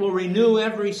 It will renew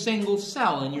every single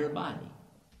cell in your body.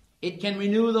 It can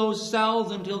renew those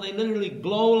cells until they literally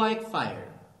glow like fire.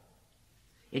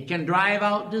 It can drive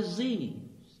out disease.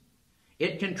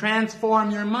 It can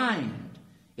transform your mind.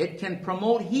 It can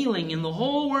promote healing in the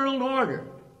whole world order.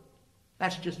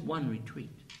 That's just one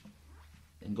retreat.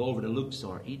 Then go over to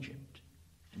Luxor, Egypt,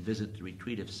 and visit the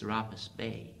retreat of Serapis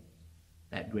Bey,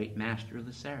 that great master of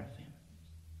the seraphim.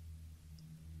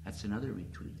 That's another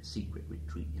retreat, a secret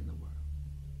retreat in the world.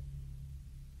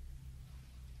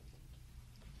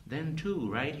 Then, too,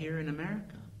 right here in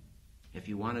America, if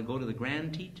you want to go to the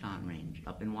Grand Teton Range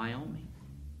up in Wyoming,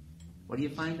 what do you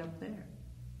find up there?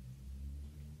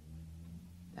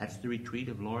 That's the retreat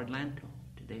of Lord Lanto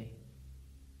today.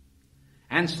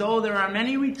 And so there are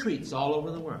many retreats all over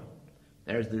the world.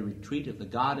 There's the retreat of the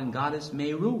god and goddess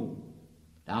Meru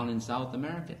down in South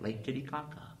America at Lake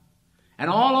Titicaca. And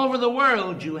all over the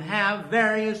world you have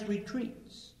various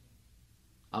retreats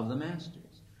of the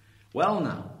masters. Well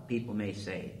now, people may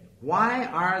say, why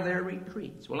are there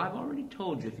retreats? Well, I've already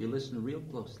told you if you listen real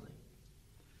closely.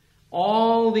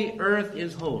 All the earth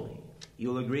is holy.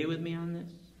 You'll agree with me on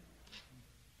this?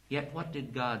 Yet what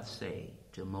did God say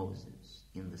to Moses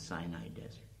in the Sinai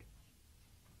desert?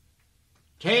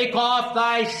 Take off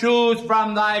thy shoes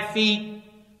from thy feet,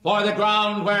 for the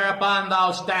ground whereupon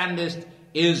thou standest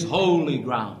is holy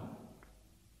ground.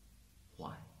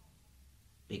 Why?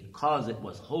 Because it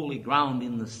was holy ground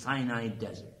in the Sinai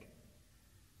desert.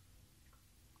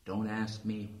 Don't ask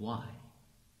me why.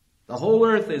 The whole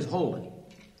earth is holy,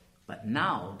 but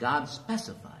now God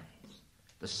specifies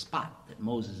the spot that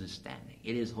Moses is standing.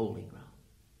 It is holy ground.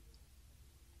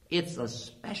 It's a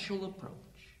special approach.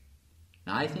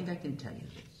 Now, I think I can tell you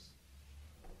this.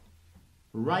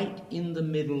 Right in the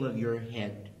middle of your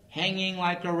head, hanging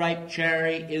like a ripe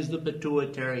cherry, is the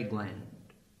pituitary gland.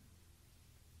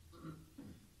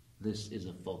 This is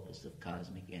a focus of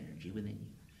cosmic energy within you.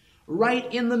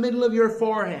 Right in the middle of your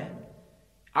forehead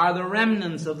are the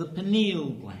remnants of the pineal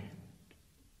gland.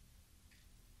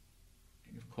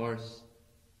 And of course,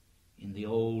 in the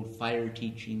old fire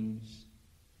teachings,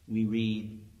 we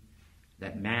read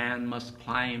that man must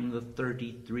climb the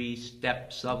 33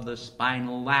 steps of the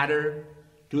spinal ladder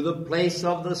to the place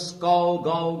of the skull,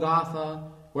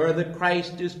 Golgotha, where the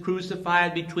Christ is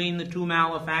crucified between the two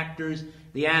malefactors,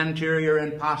 the anterior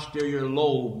and posterior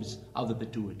lobes of the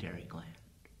pituitary gland.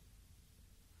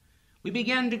 We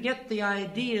begin to get the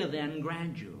idea then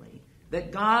gradually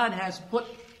that God has put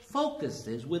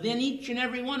focuses within each and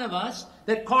every one of us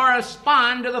that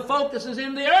correspond to the focuses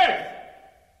in the earth.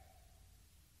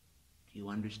 Do you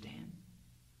understand?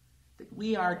 That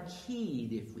we are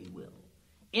keyed, if we will,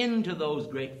 into those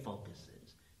great focuses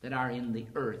that are in the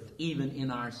earth, even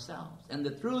in ourselves. And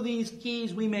that through these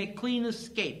keys we may clean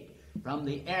escape from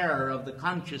the error of the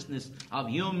consciousness of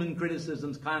human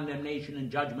criticisms, condemnation,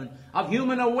 and judgment, of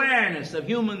human awareness, of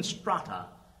human strata,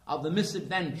 of the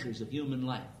misadventures of human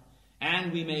life.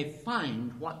 And we may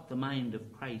find what the mind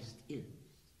of Christ is.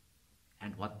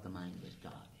 and what the mindless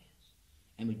God is.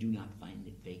 And we do not find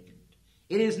it vacant.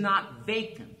 It is not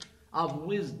vacant of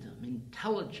wisdom,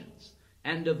 intelligence,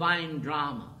 and divine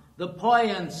drama. The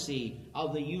buoyancy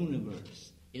of the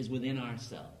universe is within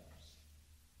ourselves.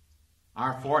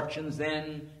 Our fortunes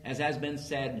then, as has been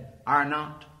said, are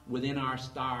not within our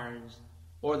stars,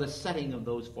 or the setting of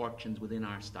those fortunes within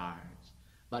our stars,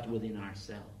 but within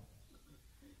ourselves.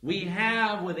 We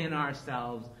have within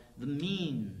ourselves the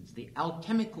means, the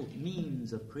alchemical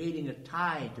means of creating a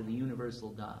tie to the universal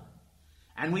God.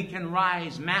 And we can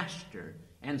rise master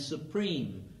and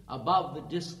supreme above the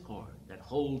discord that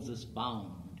holds us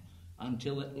bound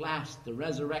until at last the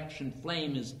resurrection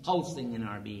flame is pulsing in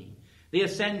our being. The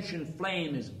ascension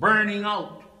flame is burning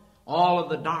out all of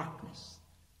the darkness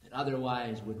that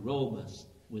otherwise would robe us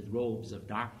with robes of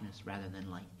darkness rather than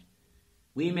light.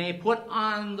 We may put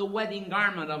on the wedding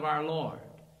garment of our Lord.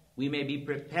 We may be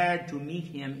prepared to meet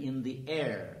him in the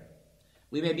air.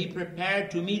 We may be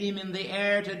prepared to meet him in the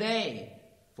air today,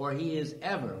 for he is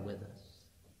ever with us.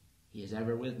 He is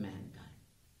ever with mankind.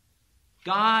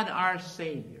 God, our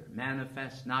Savior,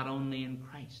 manifests not only in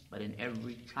Christ, but in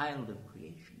every child of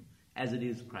creation, as it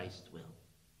is Christ's will.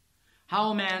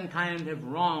 How mankind have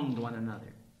wronged one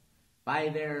another by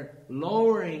their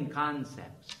lowering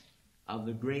concepts of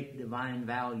the great divine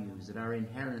values that are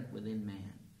inherent within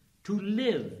man. To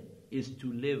live is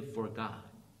to live for God,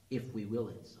 if we will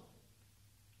it so.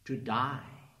 To die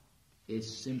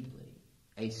is simply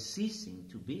a ceasing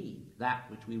to be that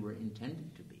which we were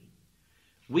intended to be.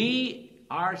 We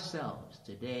ourselves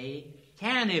today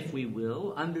can, if we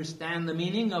will, understand the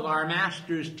meaning of our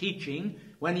Master's teaching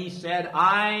when he said,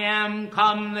 I am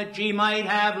come that ye might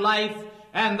have life,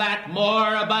 and that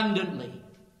more abundantly.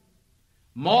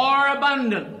 More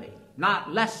abundantly,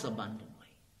 not less abundantly.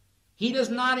 He does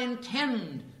not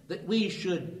intend that we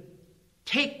should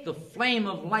take the flame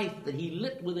of life that he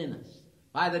lit within us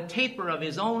by the taper of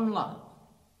his own love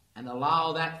and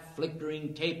allow that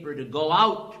flickering taper to go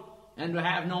out and to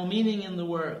have no meaning in the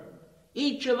world.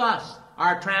 Each of us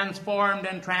are transformed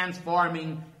and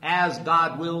transforming as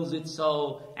God wills it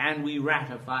so, and we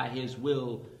ratify his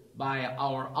will by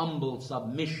our humble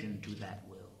submission to that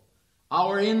will.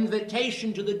 Our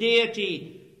invitation to the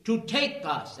deity to take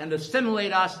us and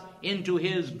assimilate us into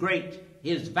his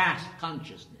vast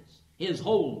consciousness, his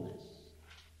wholeness.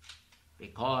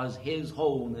 Because his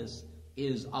wholeness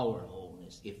is our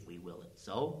wholeness, if we will it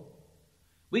so.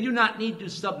 We do not need to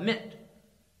submit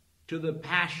to the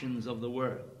passions of the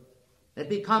world that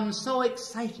become so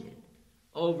excited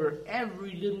over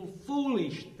every little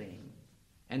foolish thing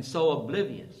and so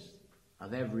oblivious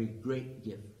of every great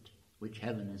gift which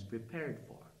heaven has prepared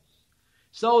for us.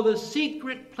 So the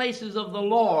secret places of the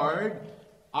Lord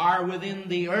are within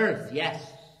the earth, yes.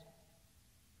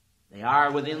 They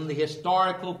are within the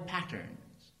historical patterns,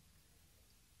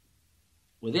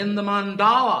 within the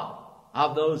mandala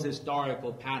of those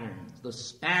historical patterns, the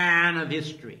span of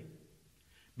history,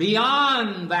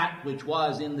 beyond that which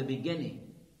was in the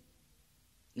beginning,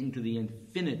 into the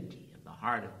infinity of the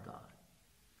heart of God,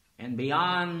 and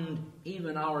beyond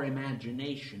even our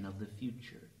imagination of the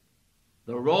future,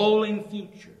 the rolling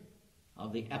future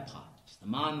of the epochs, the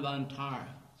manvantaras,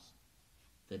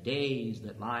 the days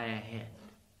that lie ahead.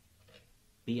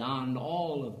 Beyond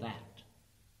all of that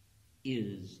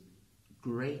is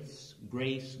grace,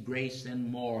 grace, grace,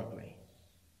 and more grace.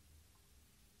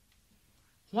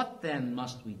 What then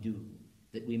must we do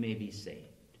that we may be saved?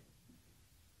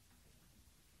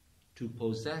 To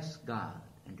possess God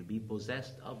and to be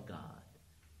possessed of God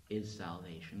is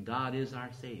salvation. God is our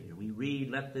Savior. We read,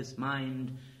 let this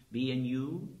mind be in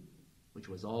you, which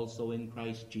was also in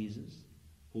Christ Jesus,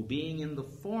 who being in the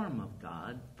form of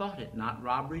God, thought it not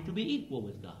robbery to be equal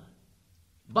with God,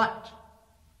 but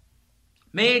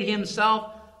made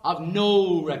himself of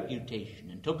no reputation,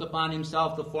 and took upon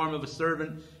himself the form of a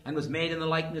servant, and was made in the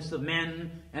likeness of men,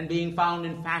 and being found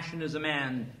in fashion as a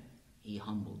man, he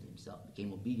humbled himself,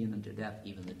 became obedient unto death,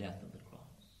 even the death of the cross.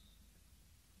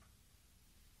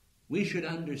 We should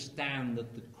understand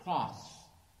that the cross,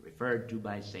 referred to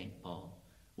by St. Paul,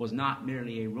 was not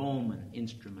merely a Roman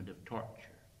instrument of torture,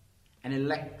 an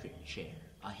electric chair,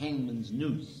 a hangman's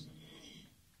noose,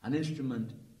 an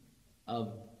instrument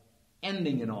of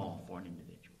ending it all for an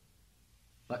individual,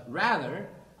 but rather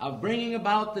of bringing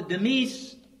about the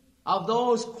demise of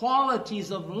those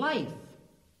qualities of life,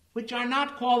 which are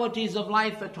not qualities of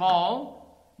life at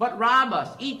all, but rob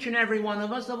us, each and every one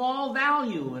of us, of all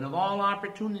value and of all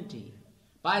opportunity,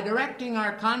 by directing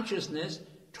our consciousness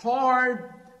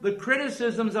toward the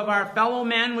criticisms of our fellow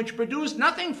men which produce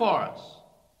nothing for us.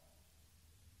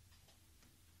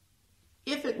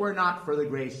 If it were not for the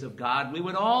grace of God, we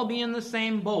would all be in the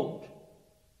same boat.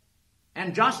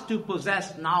 And just to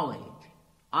possess knowledge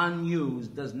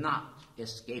unused does not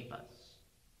escape us.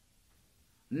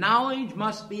 Knowledge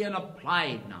must be an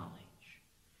applied knowledge.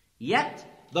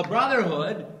 Yet the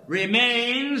brotherhood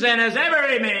remains and has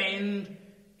ever remained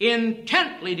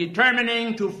intently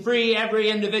determining to free every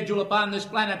individual upon this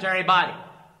planetary body.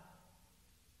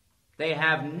 They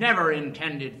have never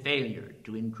intended failure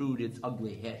to intrude its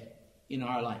ugly head in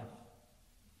our life.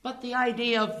 But the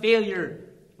idea of failure,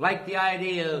 like the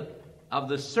idea of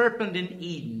the serpent in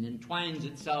Eden, entwines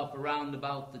itself around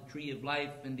about the tree of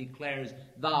life and declares,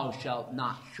 "Thou shalt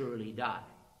not surely die."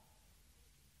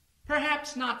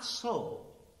 Perhaps not so,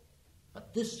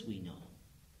 but this we know.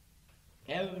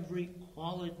 Every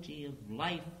quality of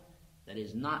life that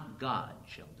is not God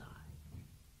shall die.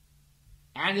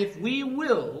 And if we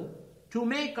will to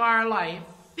make our life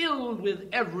filled with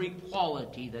every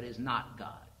quality that is not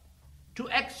God, to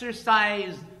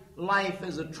exercise life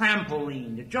as a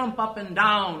trampoline, to jump up and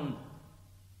down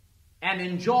and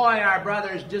enjoy our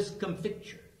brother's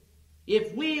discomfiture,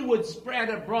 if we would spread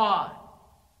abroad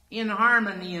in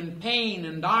harmony and pain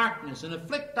and darkness and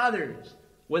afflict others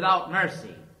without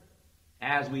mercy,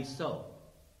 as we sow,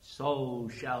 so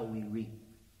shall we reap.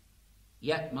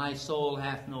 Yet my soul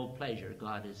hath no pleasure,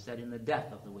 God has said, in the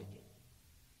death of the wicked.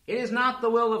 It is not the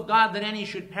will of God that any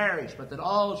should perish, but that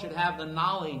all should have the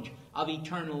knowledge of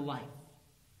eternal life.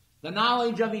 The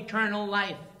knowledge of eternal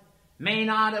life may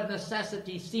not of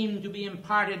necessity seem to be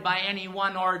imparted by any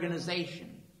one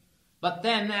organization, but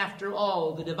then, after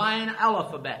all, the divine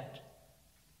alphabet,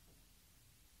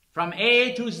 from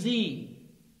A to Z,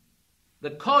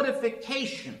 the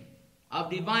codification of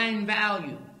divine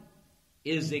value,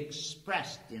 is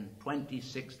expressed in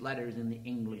 26 letters in the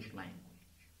English language,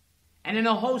 and in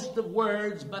a host of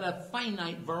words, but a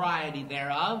finite variety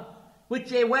thereof,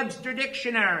 which a Webster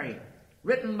dictionary,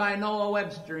 written by Noah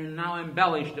Webster and now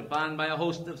embellished upon by a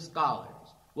host of scholars,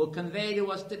 will convey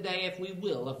to us today, if we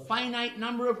will, a finite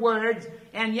number of words,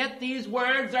 and yet these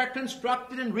words are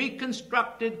constructed and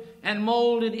reconstructed and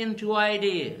molded into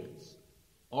ideas,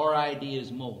 or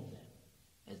ideas mold them,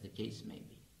 as the case may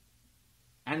be.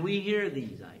 And we hear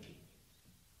these ideas.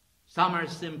 Some are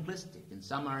simplistic and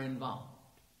some are involved.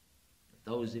 But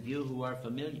those of you who are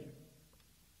familiar,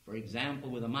 for example,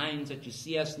 with a mind such as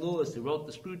C.S. Lewis, who wrote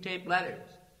the Screwtape Letters,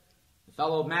 the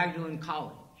fellow of Magdalen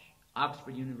College,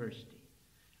 Oxford University,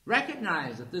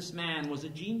 recognize that this man was a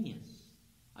genius,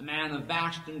 a man of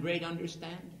vast and great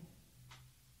understanding.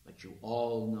 But you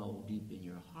all know deep in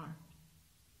your heart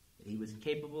that he was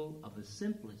capable of the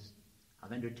simplest,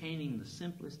 of entertaining the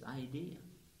simplest idea,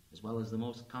 as well as the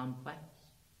most complex.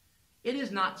 It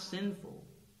is not sinful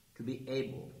to be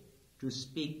able to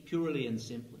speak purely and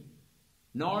simply,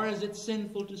 nor is it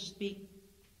sinful to speak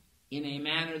in a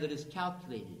manner that is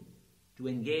calculated to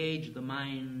engage the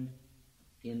mind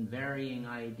in varying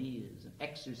ideas and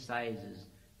exercises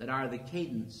that are the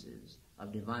cadences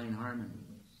of divine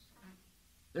harmonies.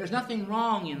 There's nothing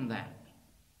wrong in that.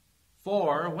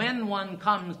 For when one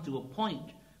comes to a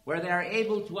point where they are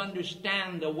able to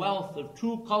understand the wealth of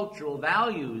true cultural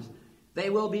values, they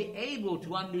will be able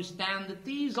to understand that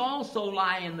these also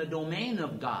lie in the domain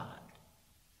of God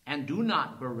and do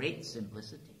not berate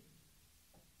simplicity.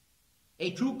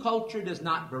 A true culture does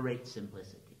not berate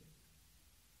simplicity.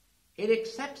 It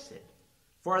accepts it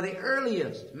for the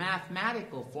earliest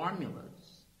mathematical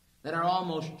formulas that are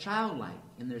almost childlike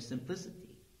in their simplicity.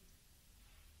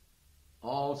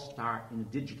 All start in a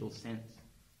digital sense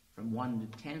from 1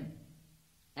 to 10.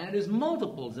 And it is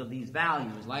multiples of these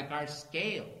values, like our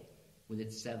scale with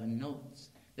its 7 notes,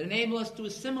 that enable us to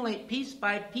assimilate piece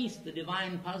by piece the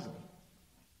divine puzzle.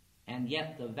 And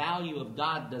yet the value of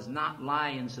God does not lie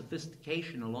in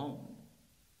sophistication alone,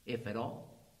 if at all,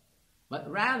 but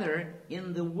rather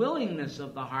in the willingness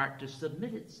of the heart to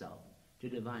submit itself to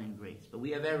divine grace. But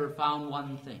we have ever found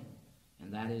one thing,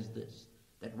 and that is this,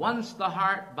 that once the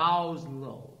heart bows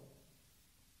low,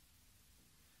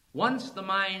 once the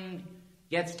mind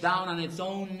gets down on its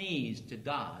own knees to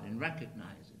God and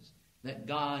recognizes that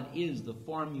God is the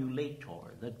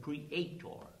formulator, the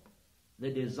creator,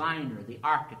 the designer, the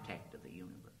architect of the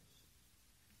universe,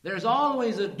 there's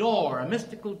always a door, a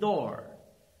mystical door,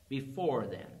 before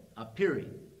them,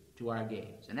 appearing to our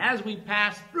gaze. And as we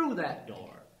pass through that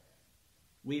door,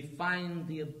 we find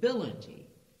the ability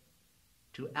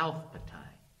to alphabetize.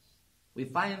 We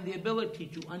find the ability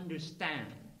to understand,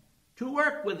 to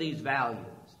work with these values,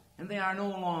 and they are no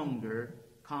longer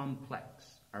complex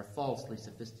or falsely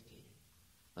sophisticated,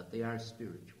 but they are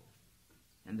spiritual,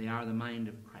 and they are the mind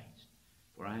of Christ.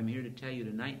 For I am here to tell you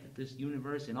tonight that this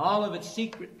universe, in all of its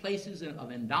secret places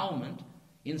of endowment,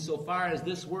 insofar as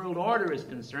this world order is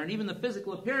concerned, even the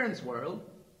physical appearance world,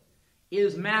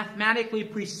 is mathematically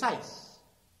precise.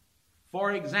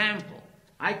 For example,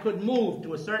 I could move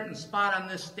to a certain spot on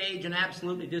this stage and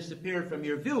absolutely disappear from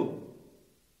your view.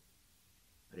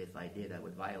 But if I did, I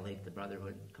would violate the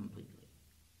brotherhood completely.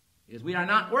 Because we are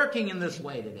not working in this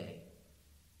way today.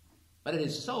 But it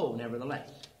is so, nevertheless.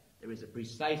 There is a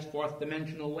precise fourth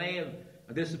dimensional way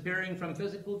of disappearing from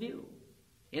physical view.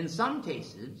 In some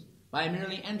cases, by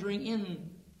merely entering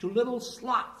into little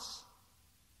slots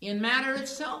in matter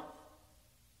itself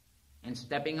and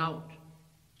stepping out,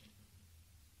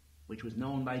 which was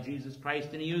known by Jesus Christ,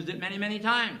 and he used it many, many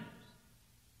times.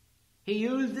 He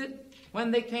used it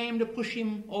when they came to push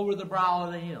him over the brow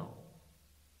of the hill.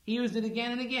 He used it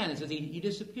again and again. It says he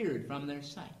disappeared from their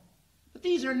sight. But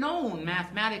these are known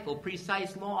mathematical,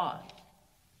 precise laws.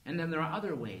 And then there are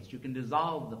other ways you can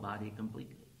dissolve the body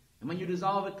completely. And when you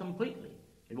dissolve it completely,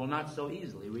 it will not so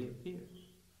easily reappear.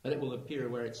 But it will appear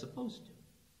where it's supposed to.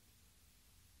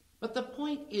 But the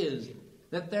point is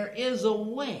that there is a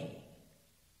way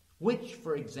which,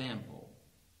 for example,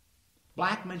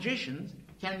 black magicians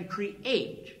can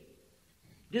create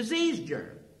disease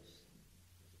germs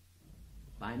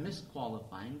by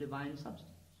misqualifying divine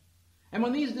substance. And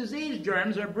when these disease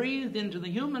germs are breathed into the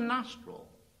human nostril,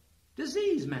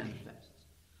 disease manifests,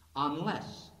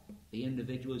 unless the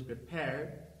individual is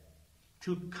prepared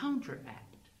to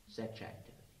counteract such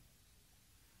activity.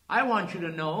 I want you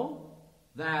to know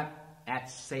that at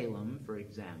Salem, for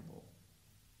example,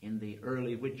 in the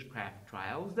early witchcraft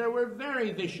trials, there were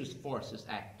very vicious forces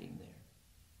acting there.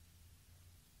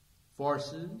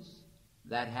 Forces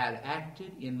that had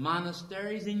acted in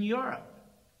monasteries in Europe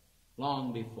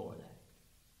long before that.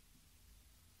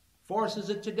 Forces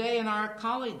that today in our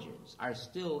colleges are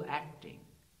still acting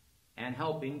and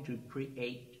helping to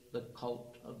create the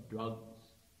cult of drugs,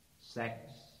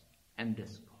 sex, and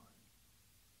discord.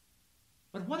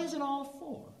 But what is it all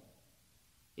for?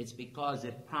 It's because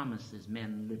it promises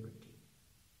men liberty.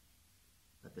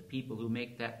 But the people who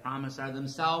make that promise are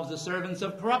themselves the servants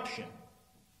of corruption.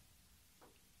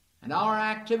 And our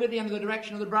activity under the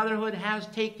direction of the Brotherhood has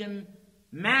taken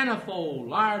manifold,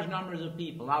 large numbers of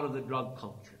people out of the drug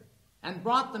culture and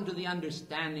brought them to the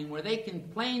understanding where they can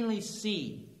plainly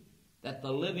see that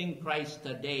the living Christ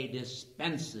today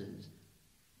dispenses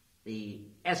the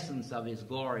essence of his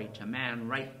glory to man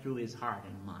right through his heart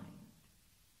and mind.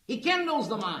 He kindles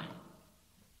the mind.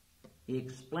 He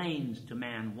explains to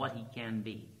man what he can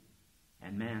be.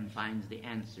 And man finds the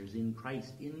answers in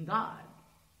Christ, in God.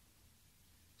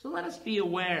 So let us be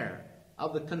aware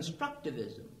of the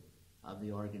constructivism of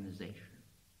the organization.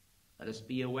 Let us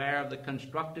be aware of the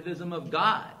constructivism of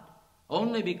God.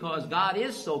 Only because God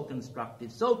is so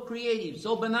constructive, so creative,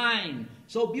 so benign,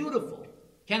 so beautiful,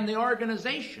 can the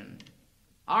organization,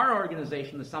 our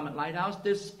organization, the Summit Lighthouse,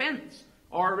 dispense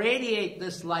or radiate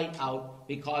this light out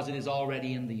because it is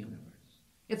already in the universe.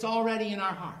 It's already in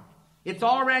our heart. It's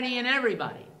already in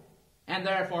everybody. And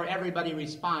therefore everybody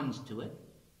responds to it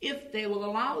if they will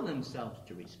allow themselves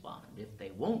to respond. If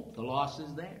they won't, the loss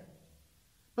is there.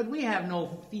 But we have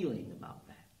no feeling about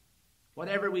that.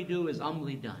 Whatever we do is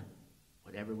humbly done.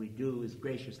 Whatever we do is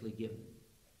graciously given.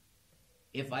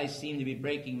 If I seem to be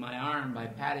breaking my arm by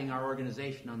patting our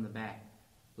organization on the back,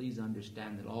 please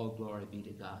understand that all glory be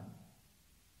to God.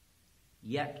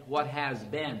 Yet what has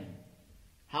been,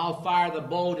 how far the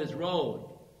boat is rowed,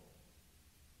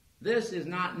 this is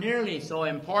not nearly so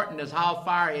important as how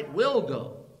far it will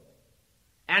go.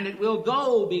 And it will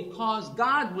go because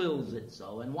God wills it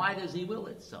so. And why does he will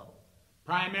it so?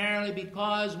 Primarily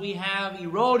because we have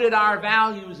eroded our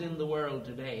values in the world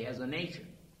today as a nation.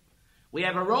 We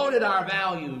have eroded our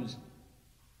values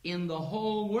in the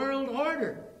whole world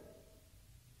order.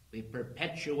 We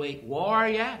perpetuate war,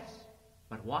 yes.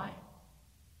 But why?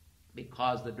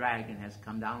 Because the dragon has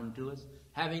come down to us,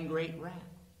 having great wrath.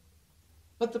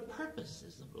 But the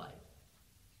purposes of life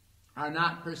are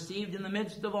not perceived in the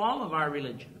midst of all of our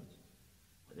religions.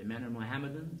 Whether men are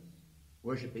Mohammedans,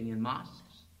 worshiping in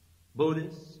mosques,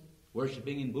 Buddhists,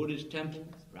 worshiping in Buddhist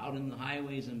temples, or out in the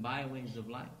highways and byways of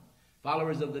life,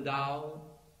 followers of the Tao,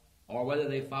 or whether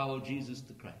they follow Jesus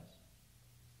the Christ.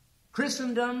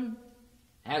 Christendom,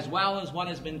 as well as what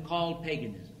has been called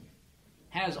paganism,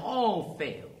 has all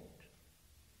failed.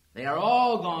 They are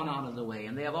all gone out of the way,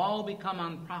 and they have all become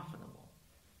unprofitable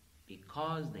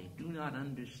because they do not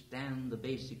understand the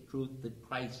basic truth that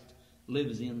Christ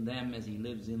lives in them as he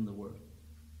lives in the world.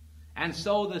 And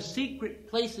so the secret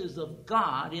places of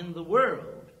God in the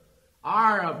world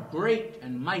are of great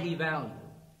and mighty value.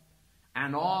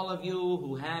 And all of you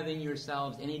who have in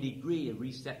yourselves any degree of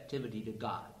receptivity to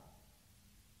God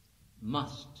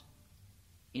must,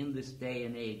 in this day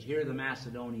and age, hear the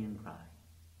Macedonian cry.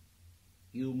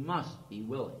 You must be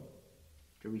willing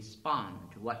to respond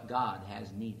to what God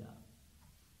has need of.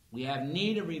 We have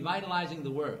need of revitalizing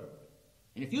the world.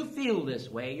 And if you feel this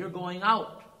way, you're going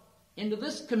out into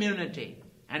this community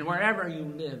and wherever you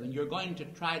live, and you're going to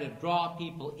try to draw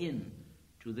people in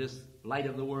to this Light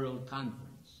of the World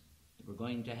conference that we're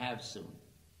going to have soon.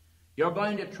 You're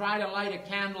going to try to light a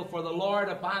candle for the Lord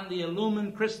upon the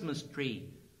illumined Christmas tree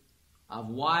of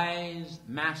wise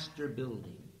master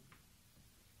building,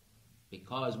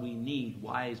 because we need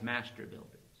wise master builders.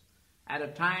 At a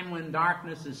time when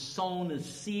darkness is sown as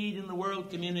seed in the world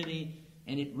community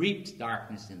and it reaps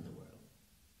darkness in the world,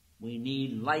 we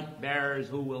need light bearers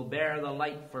who will bear the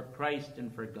light for Christ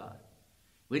and for God.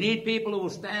 We need people who will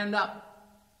stand up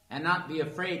and not be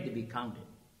afraid to be counted.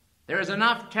 There is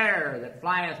enough terror that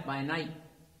flieth by night,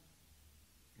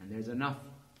 and there's enough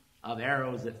of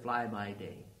arrows that fly by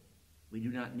day. We do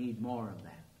not need more of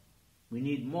that. We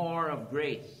need more of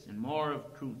grace and more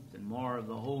of truth and more of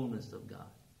the wholeness of God.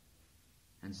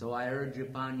 And so I urge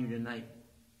upon you tonight,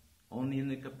 only in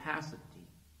the capacity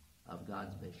of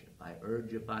God's bishop, I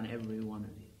urge upon every one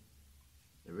of you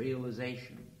the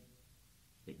realization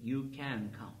that you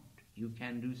can count, you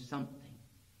can do something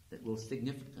that will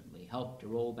significantly help to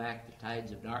roll back the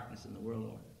tides of darkness in the world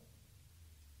order.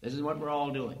 This is what we're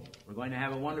all doing. We're going to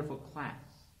have a wonderful class.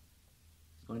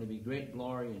 It's going to be great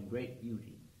glory and great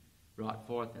beauty brought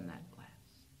forth in that class.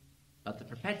 But the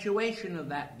perpetuation of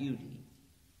that beauty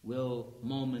will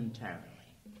momentarily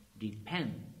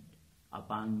depend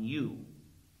upon you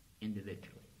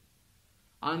individually.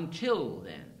 Until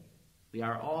then, we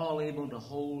are all able to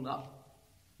hold up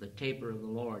the taper of the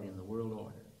Lord in the world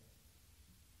order.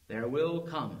 There will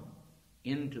come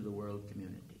into the world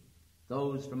community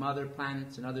those from other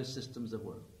planets and other systems of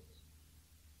worlds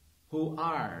who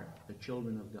are the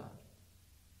children of God.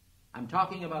 I'm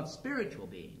talking about spiritual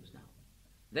beings now.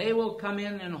 They will come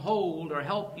in and hold or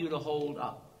help you to hold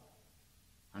up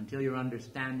until your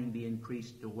understanding be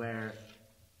increased to where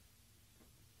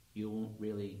you won't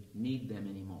really need them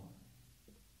anymore.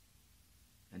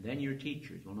 And then your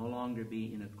teachers will no longer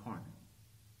be in a corner,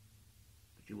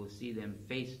 but you will see them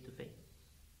face to face.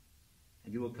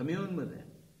 And you will commune with them.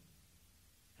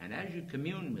 And as you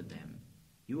commune with them,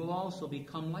 you will also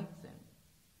become like them.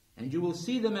 And you will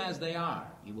see them as they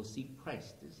are. You will see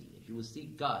Christ as he is. You will see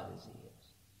God as he is.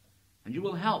 And you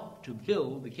will help to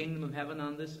build the kingdom of heaven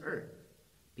on this earth.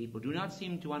 People do not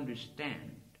seem to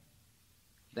understand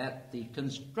that the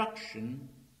construction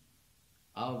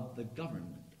of the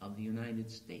government of the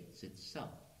United States itself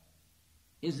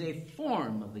is a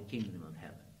form of the kingdom of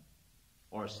heaven,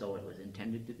 or so it was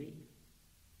intended to be.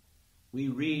 We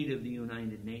read of the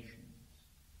United Nations.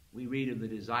 We read of the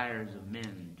desires of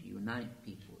men to unite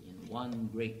people in one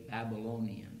great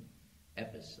Babylonian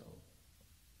episode.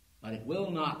 But it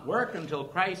will not work until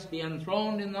Christ be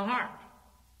enthroned in the heart.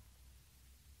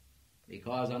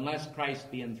 Because unless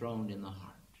Christ be enthroned in the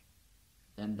heart,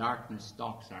 then darkness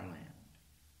stalks our land.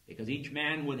 Because each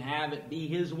man would have it be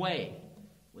his way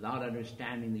without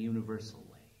understanding the universal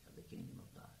way of the kingdom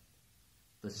of God.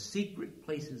 The secret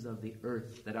places of the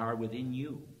earth that are within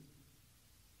you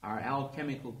are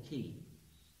alchemical keys.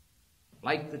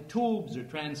 Like the tubes or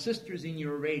transistors in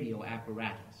your radio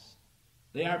apparatus.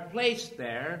 They are placed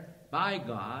there by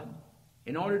God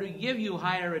in order to give you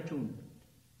higher attunement.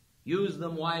 Use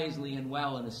them wisely and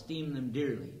well and esteem them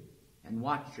dearly, and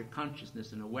watch your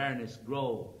consciousness and awareness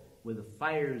grow with the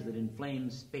fires that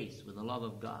inflame space with the love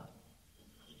of God.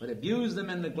 But abuse them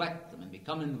and neglect them and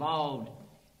become involved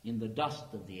in the dust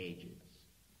of the ages,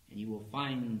 and you will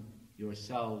find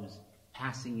yourselves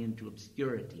passing into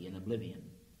obscurity and oblivion,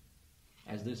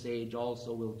 as this age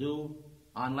also will do,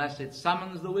 unless it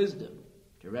summons the wisdom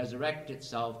to resurrect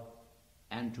itself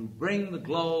and to bring the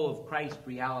glow of Christ's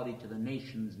reality to the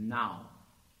nations now,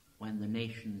 when the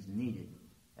nations need it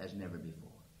as never before.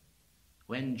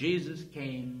 When Jesus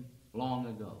came long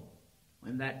ago,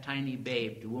 when that tiny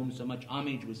babe to whom so much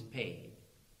homage was paid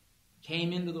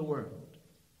came into the world,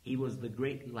 he was the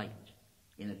great light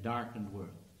in a darkened world.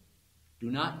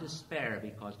 Do not despair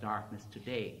because darkness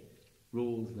today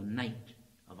rules the night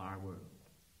of our world.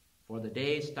 For the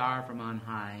day star from on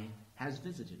high has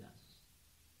visited us.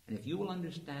 And if you will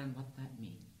understand what that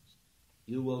means,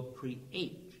 you will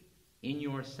create in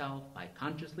yourself, by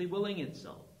consciously willing it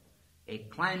so, a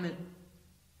climate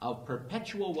of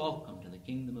perpetual welcome to the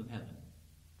kingdom of heaven.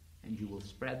 And you will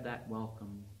spread that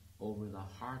welcome over the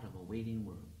heart of a waiting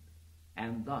world.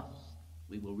 And thus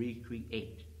we will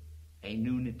recreate a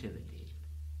new nativity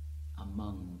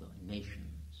among the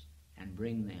nations and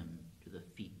bring them to the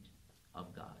feet